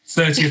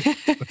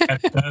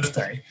 30th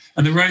birthday,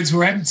 and the roads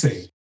were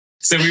empty.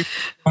 So we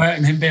were out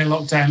and him being a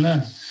lockdown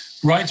learner,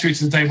 right through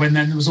to the day when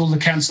then there was all the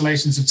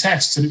cancellations of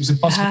tests, and it was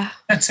impossible to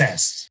get a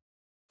test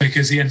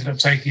because he ended up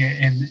taking it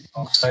in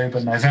October,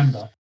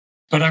 November.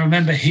 But I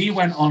remember he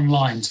went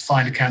online to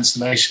find a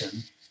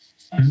cancellation,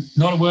 and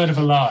not a word of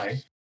a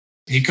lie,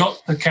 he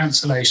got the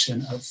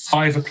cancellation at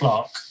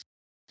 5:00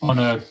 on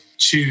a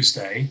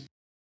Tuesday.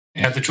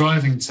 He had the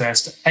driving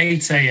test at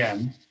 8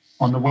 a.m.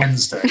 on the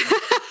Wednesday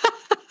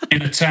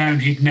in a town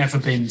he'd never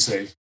been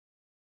to.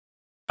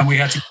 And we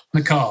had to get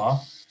in the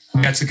car,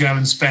 and we had to go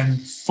and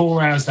spend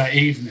 4 hours that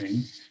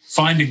evening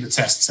finding the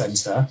test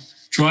centre,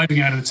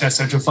 driving out of the test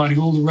centre, finding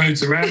all the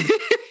roads around.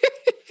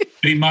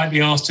 He might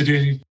be asked to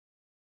do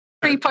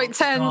 3-point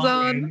turns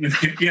on.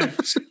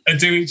 And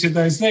do each of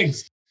those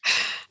things.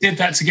 Did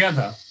that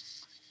together.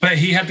 But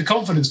he had the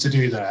confidence to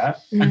do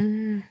that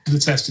and do the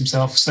test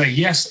himself, say,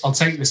 yes, I'll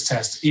take this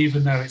test,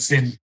 even though it's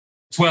in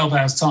 12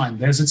 hours' time.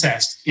 There's a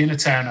test in a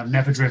town I've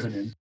never driven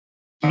in,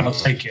 but I'll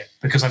take it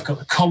because I've got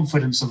the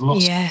confidence of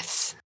lots.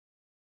 Yes.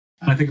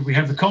 And I think if we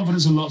have the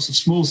confidence of lots of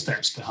small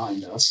steps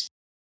behind us,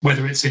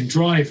 whether it's in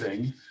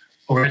driving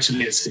or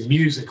actually it's in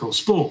music or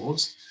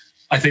sport,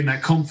 I think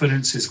that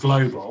confidence is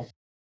global.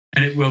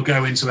 And it will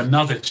go into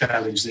another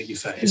challenge that you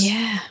face.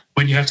 Yeah.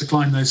 When you have to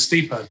climb those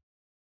steeper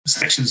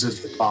sections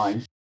of the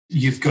climb,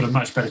 you've got a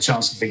much better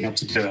chance of being able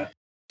to do it.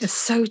 It's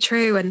so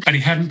true. And he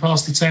hadn't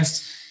passed the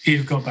test, he'd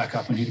have got back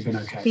up and he'd have been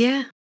okay.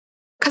 Yeah.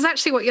 Because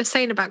actually what you're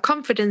saying about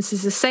confidence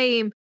is the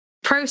same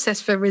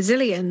process for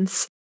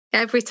resilience.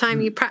 Every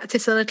time you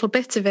practice a little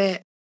bit of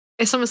it,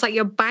 it's almost like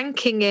you're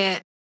banking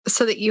it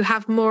so that you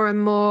have more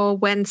and more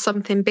when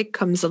something big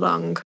comes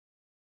along.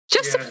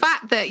 Just the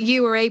fact that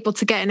you were able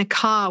to get in a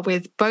car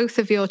with both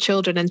of your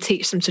children and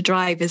teach them to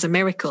drive is a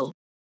miracle.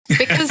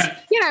 Because,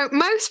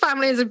 most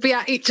families would be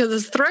at each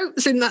other's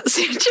throats in that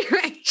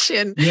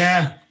situation.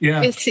 Yeah.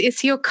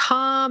 It's your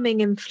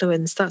calming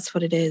influence. That's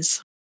what it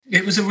is.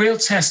 It was a real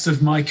test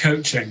of my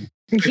coaching.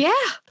 Yeah.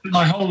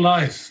 My whole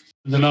life,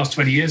 the last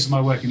 20 years of my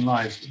working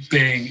life,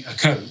 being a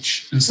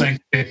coach and saying,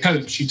 to be a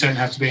coach, you don't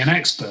have to be an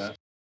expert.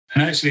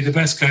 And actually, the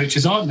best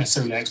coaches aren't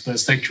necessarily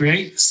experts. They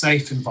create a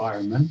safe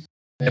environment.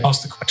 They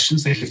ask the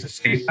questions, they give the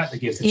feedback, they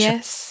give the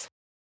yes.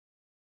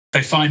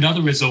 They find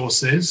other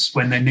resources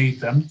when they need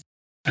them,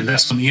 and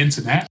that's on the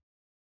internet.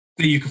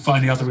 That you can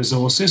find the other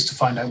resources to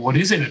find out what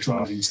is in a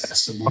driving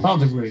test and what are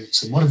the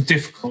routes and what are the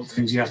difficult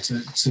things you have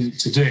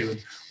to do,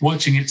 and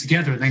watching it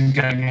together and then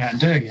going out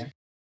and doing it.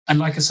 And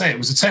like I say, it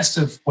was a test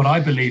of what I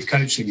believe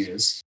coaching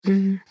is,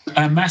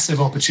 a massive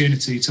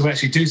opportunity to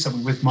actually do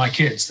something with my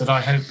kids that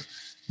I hope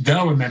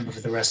they'll remember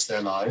for the rest of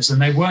their lives.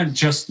 And they weren't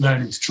just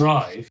learning to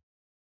drive,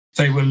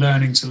 they were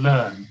learning to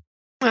learn.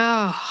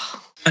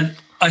 Oh. And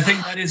I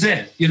think that is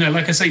it.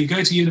 Like I say, you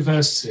go to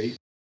university.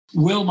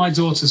 Will my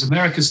daughter's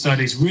American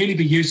studies really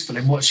be useful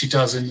in what she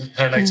does in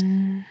her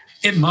later?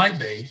 It might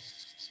be,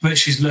 but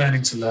she's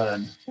learning to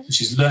learn.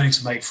 She's learning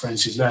to make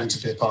friends. She's learning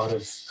to be a part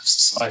of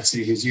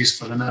society who's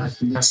useful. And I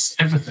think that's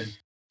everything.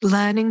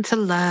 Learning to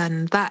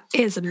learn. That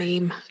is a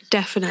meme,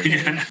 definitely.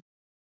 Yeah.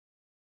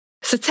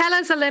 So tell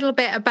us a little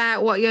bit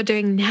about what you're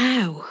doing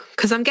now,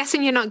 because I'm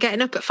guessing you're not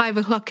getting up at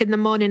 5:00 in the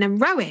morning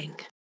and rowing.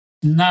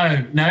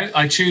 No.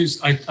 I choose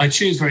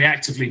very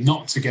actively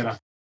not to get up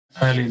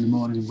early in the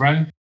morning and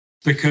row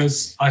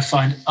because I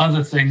find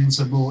other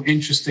things are more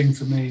interesting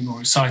for me,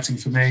 more exciting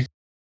for me.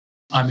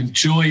 I'm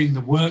enjoying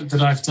the work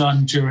that I've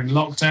done during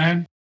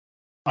lockdown.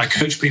 I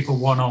coach people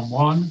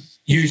one-on-one,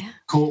 usually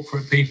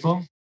corporate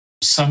people,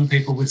 some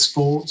people with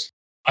sport.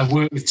 I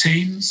work with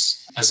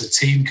teams as a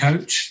team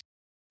coach.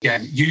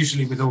 Again,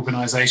 usually with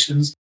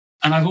organisations.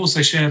 And I've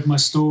also shared my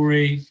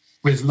story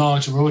with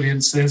larger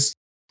audiences,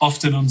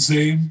 often on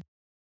Zoom.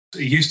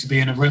 It used to be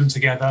in a room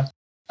together.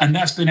 And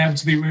that's been able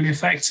to be really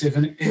effective.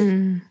 And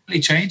it really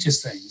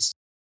changes things.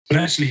 But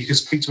actually, you can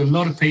speak to a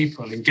lot of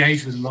people,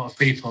 engage with a lot of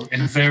people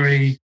in a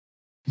very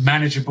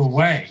manageable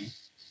way,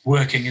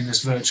 working in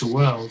this virtual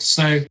world.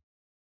 So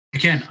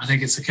again, I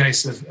think it's a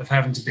case of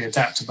having to be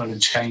adaptable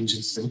and change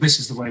and say, well, this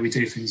is the way we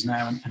do things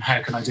now, and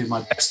how can I do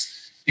my best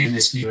in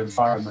this new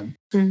environment?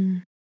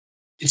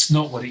 It's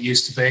not what it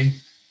used to be,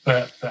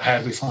 but how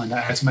do we find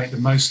out how to make the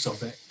most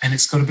of it? And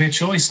it's got to be a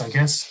choice, I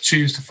guess.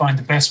 Choose to find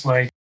the best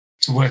way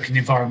to work in the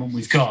environment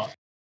we've got.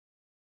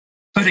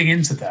 Putting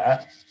into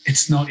that,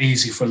 it's not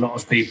easy for a lot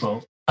of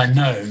people. I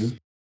know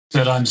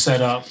that I'm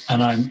set up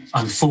and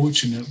I'm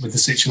fortunate with the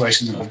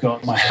situation that I've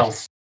got, my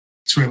health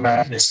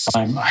throughout this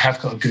time. I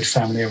have got a good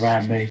family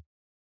around me,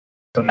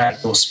 got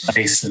outdoor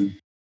space and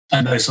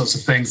those sorts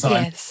of things that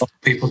Yes.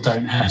 people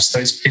don't have. So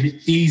it's been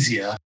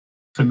easier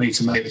for me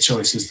to make the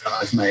choices that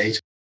I've made.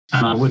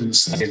 And I wouldn't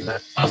say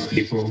that other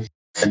people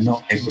are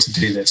not able to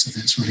do this. I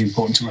think it's really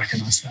important to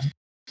recognise that.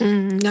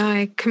 No,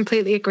 I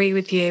completely agree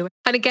with you.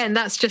 And again,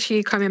 that's just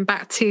you coming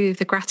back to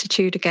the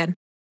gratitude again.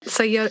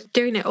 So you're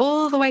doing it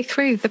all the way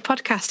through the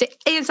podcast. It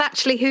is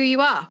actually who you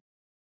are,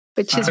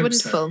 which is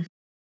wonderful. So.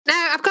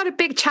 Now, I've got a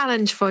big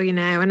challenge for you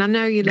now, and I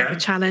know you love a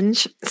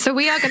challenge. So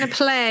we are going to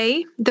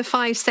play the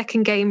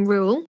 5-second game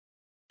rule.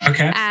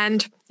 Okay.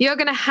 And you're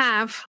going to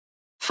have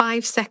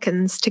 5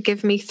 seconds to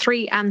give me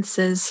 3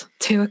 answers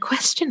to a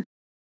question.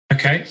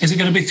 Okay. Is it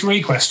going to be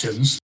 3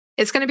 questions?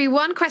 It's going to be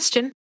 1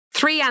 question,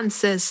 3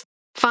 answers,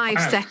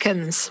 5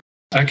 seconds.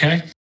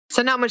 Okay.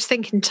 So not much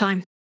thinking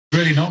time.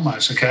 Really not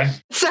much, okay.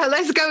 So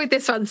let's go with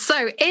this one.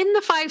 So in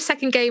the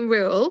 5-second game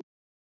rule,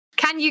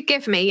 can you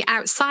give me,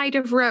 outside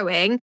of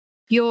rowing,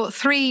 your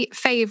 3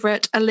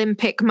 favourite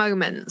Olympic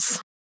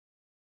moments?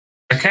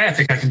 Okay, I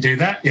think I can do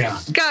that, yeah.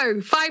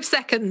 Go, 5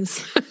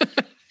 seconds.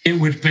 It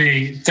would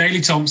be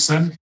Daley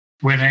Thompson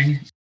winning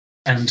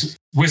and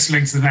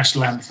whistling to the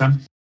national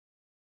anthem.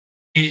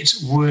 It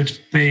would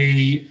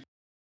be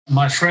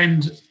my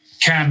friend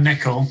Cam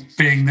Nicol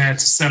being there to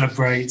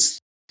celebrate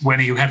when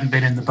he hadn't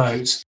been in the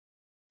boat.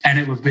 And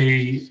it would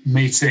be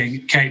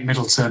meeting Kate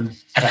Middleton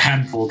at a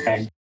handball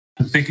game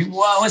and thinking,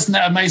 wow, isn't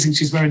that amazing?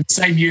 She's wearing the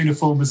same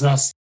uniform as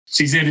us.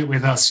 She's in it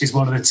with us. She's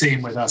one of the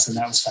team with us. And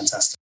that was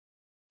fantastic.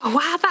 Oh,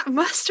 wow, that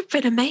must have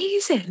been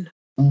amazing.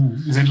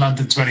 It was in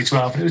London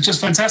 2012. It was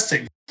just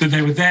fantastic that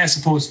they were there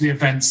supporting the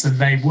events and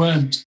they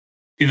weren't,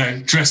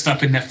 dressed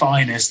up in their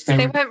finest.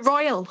 They weren't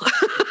royal.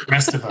 The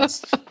rest of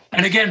us.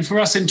 And again, for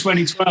us in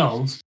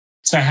 2012,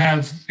 to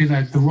have,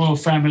 the royal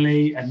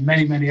family and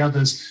many, many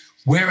others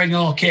wearing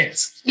our kit.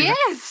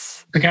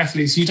 Yes. The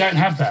athletes, you don't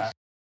have that.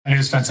 And it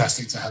was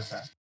fantastic to have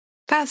that.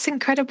 That's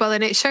incredible.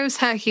 And it shows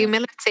her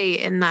humility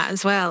in that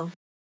as well.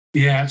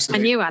 Yeah,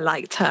 absolutely. I knew I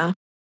liked her.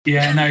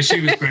 Yeah, no,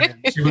 she was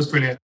brilliant. She was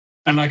brilliant.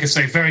 And like I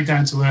say, very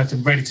down to earth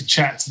and ready to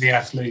chat to the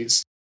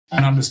athletes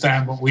and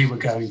understand what we were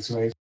going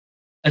through.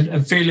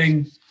 And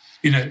feeling,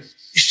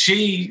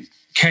 she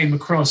came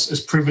across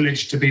as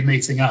privileged to be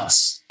meeting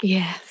us.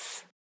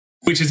 Yes.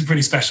 Which is a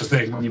pretty special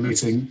thing when you're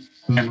meeting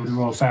a member of the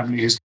royal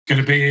family who's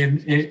going to be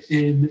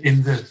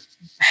in the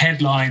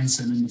headlines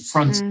and in the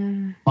front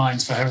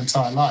lines for her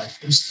entire life.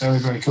 It was very,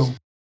 very cool.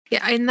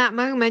 Yeah, in that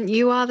moment,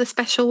 you are the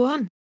special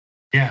one.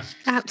 Yeah.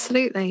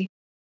 Absolutely.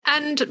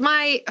 And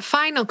my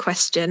final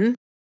question,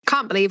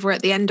 can't believe we're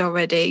at the end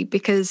already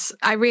because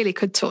I really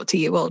could talk to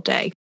you all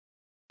day.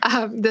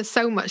 There's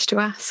so much to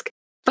ask.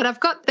 But I've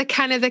got the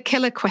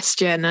killer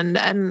question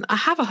and I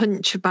have a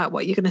hunch about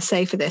what you're going to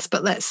say for this,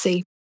 but let's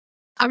see.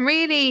 I'm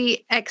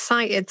really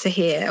excited to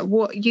hear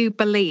what you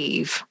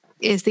believe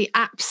is the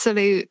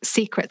absolute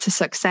secret to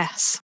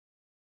success.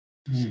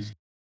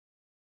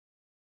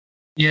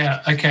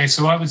 Yeah, okay.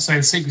 So I would say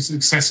the secret to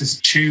success is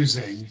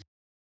choosing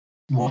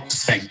what to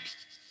think,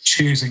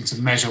 choosing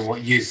to measure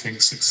what you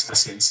think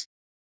success is,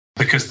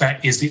 because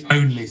that is the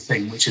only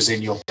thing which is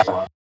in your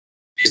power,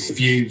 is the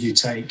view you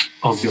take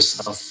of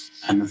yourself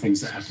and the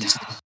things that happen to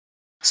you.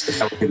 So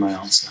that would be my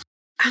answer.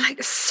 I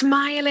like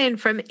smiling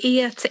from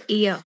ear to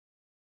ear.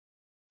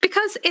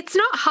 Because it's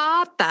not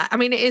hard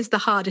it is the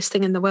hardest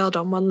thing in the world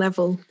on one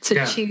level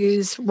to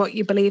choose what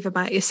you believe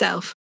about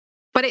yourself.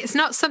 But it's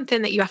not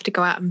something that you have to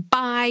go out and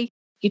buy.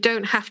 You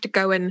don't have to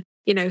go and,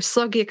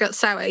 slog your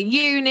guts out at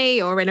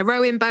uni or in a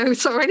rowing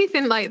boat or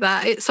anything like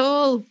that. It's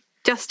all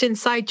just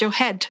inside your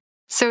head.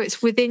 So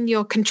it's within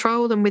your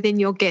control and within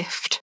your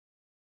gift.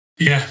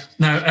 Yeah,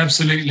 no,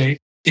 absolutely.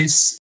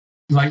 It's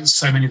like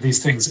so many of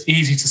these things,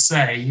 easy to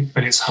say,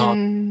 but it's hard.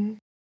 And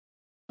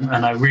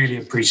I really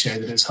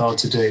appreciate that it's hard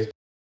to do.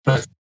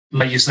 But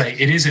like you say,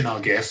 it is in our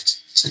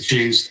gift to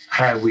choose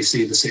how we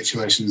see the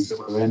situations that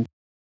we're in.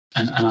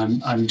 And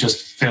I'm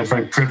just feel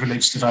very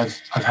privileged that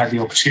I've had the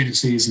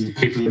opportunities and the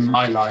people in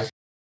my life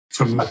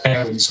from my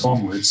parents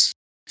onwards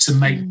to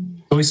make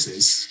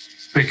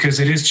choices, because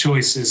it is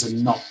choices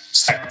and not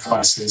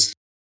sacrifices.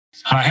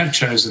 And I have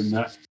chosen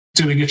that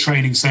doing a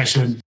training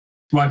session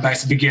right back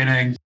to the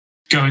beginning,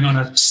 going on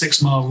a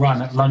 6-mile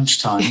run at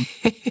lunchtime,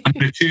 I'm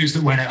going to choose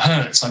that when it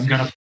hurts, I'm going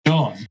to put it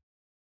on,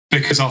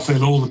 because I'll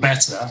feel all the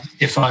better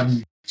if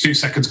I'm 2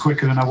 seconds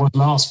quicker than I was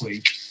last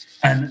week,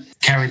 and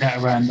carry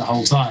that around the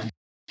whole time.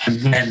 And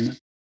then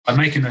by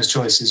making those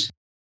choices,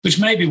 which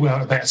maybe were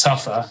a bit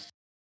tougher,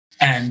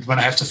 and when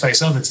I have to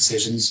face other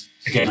decisions,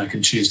 again, I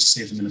can choose to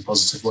see them in a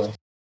positive way.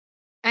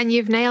 And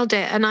you've nailed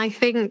it. And I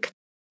think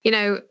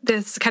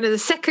there's kind of the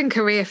second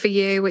career for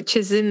you, which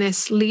is in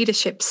this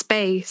leadership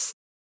space.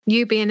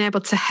 You being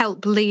able to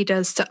help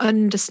leaders to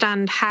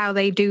understand how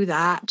they do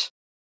that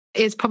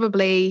is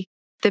probably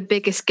the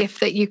biggest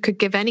gift that you could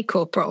give any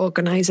corporate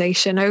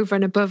organisation over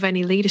and above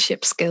any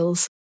leadership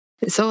skills.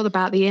 It's all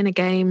about the inner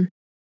game.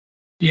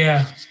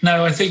 Yeah,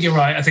 no, I think you're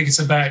right. I think it's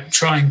about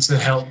trying to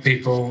help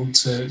people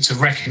to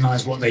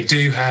recognise what they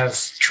do have,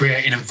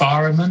 create an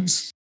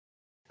environment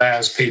that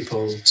allows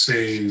people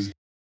to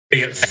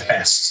be at their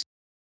best,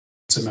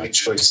 to make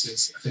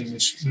choices, I think,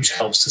 which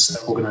helps to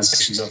set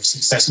organisations up for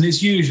success. And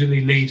it's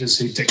usually leaders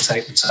who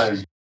dictate the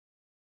tone.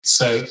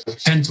 So I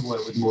tend to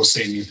work with more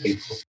senior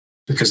people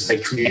because they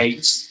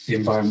create the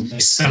environment, they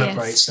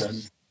celebrate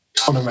certain,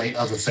 tolerate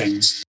other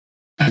things,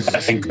 and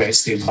that then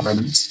creates the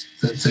environment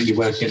that you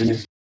work in.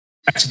 And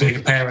back to being a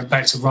parent,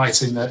 back to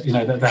writing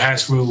the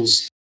house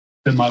rules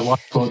that my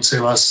wife brought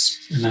to us,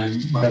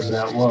 whatever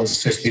that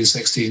was, 15,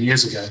 16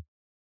 years ago.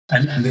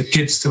 And the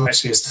kids to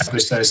actually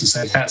establish those and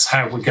say, that's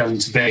how we're going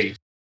to be.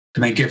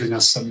 And then giving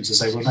us something to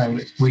say, well, no,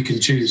 we can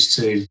choose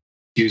to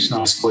use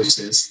nice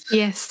voices.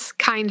 Yes,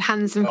 kind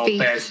hands and feet.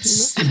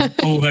 Beds,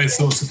 all those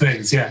sorts of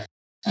things, yeah.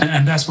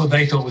 And that's what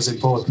they thought was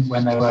important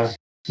when they were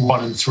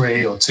 1 and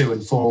 3 or 2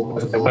 and 4,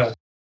 whatever they were.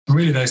 And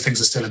really, those things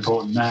are still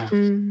important now.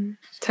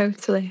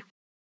 Totally.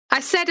 I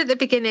said at the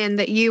beginning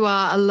that you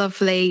are a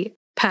lovely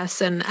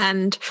person,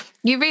 and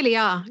you really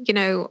are,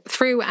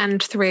 through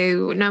and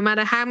through. No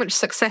matter how much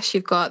success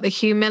you've got, the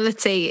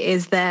humility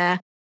is there,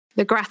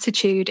 the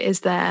gratitude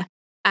is there,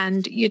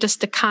 and you're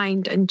just a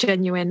kind and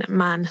genuine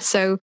man.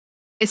 So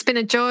it's been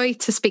a joy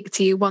to speak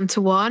to you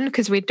one-to-one,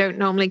 because we don't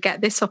normally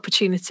get this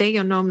opportunity.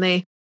 You're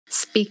normally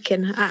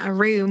speaking at a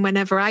room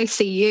whenever I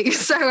see you.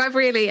 So I've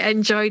really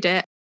enjoyed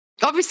it.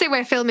 Obviously,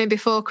 we're filming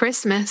before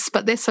Christmas,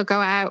 but this will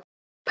go out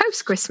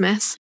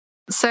post-Christmas.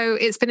 So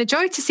it's been a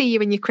joy to see you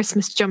in your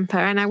Christmas jumper,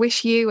 and I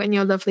wish you and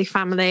your lovely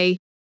family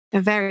a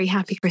very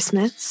happy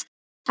Christmas,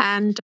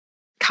 and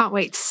can't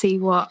wait to see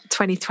what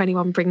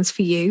 2021 brings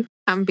for you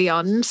and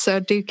beyond. So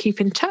do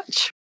keep in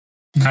touch.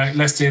 No,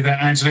 let's do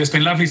that, Angela. It's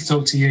been lovely to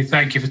talk to you.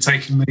 Thank you for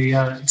taking me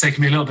a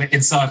little bit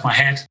inside my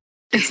head.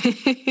 It's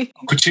an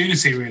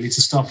opportunity really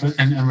to stop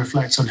and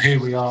reflect on who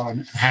we are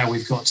and how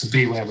we've got to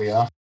be where we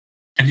are.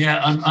 And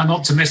yeah, I'm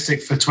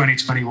optimistic for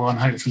 2021.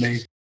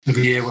 Hopefully it'll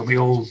be a year when we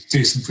all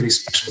do some pretty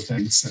special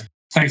things. So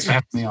thanks for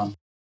having me on.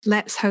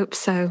 Let's hope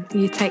so.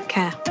 You take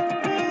care.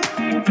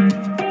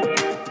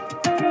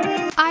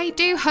 I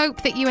do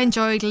hope that you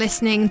enjoyed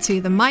listening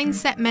to the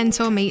Mindset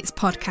Mentor Meets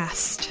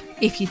podcast.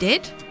 If you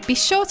did, be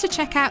sure to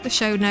check out the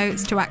show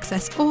notes to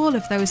access all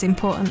of those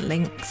important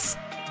links.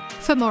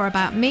 For more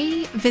about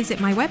me,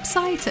 visit my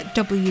website at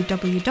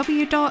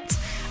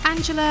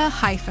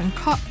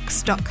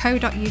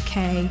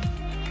www.angela-cox.co.uk.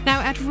 Now,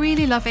 I'd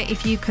really love it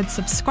if you could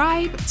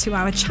subscribe to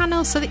our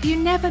channel so that you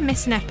never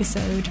miss an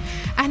episode,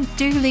 and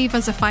do leave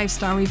us a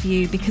 5-star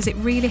review because it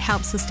really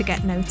helps us to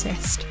get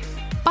noticed.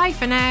 Bye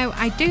for now.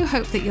 I do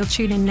hope that you'll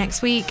tune in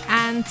next week,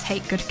 and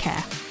take good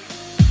care.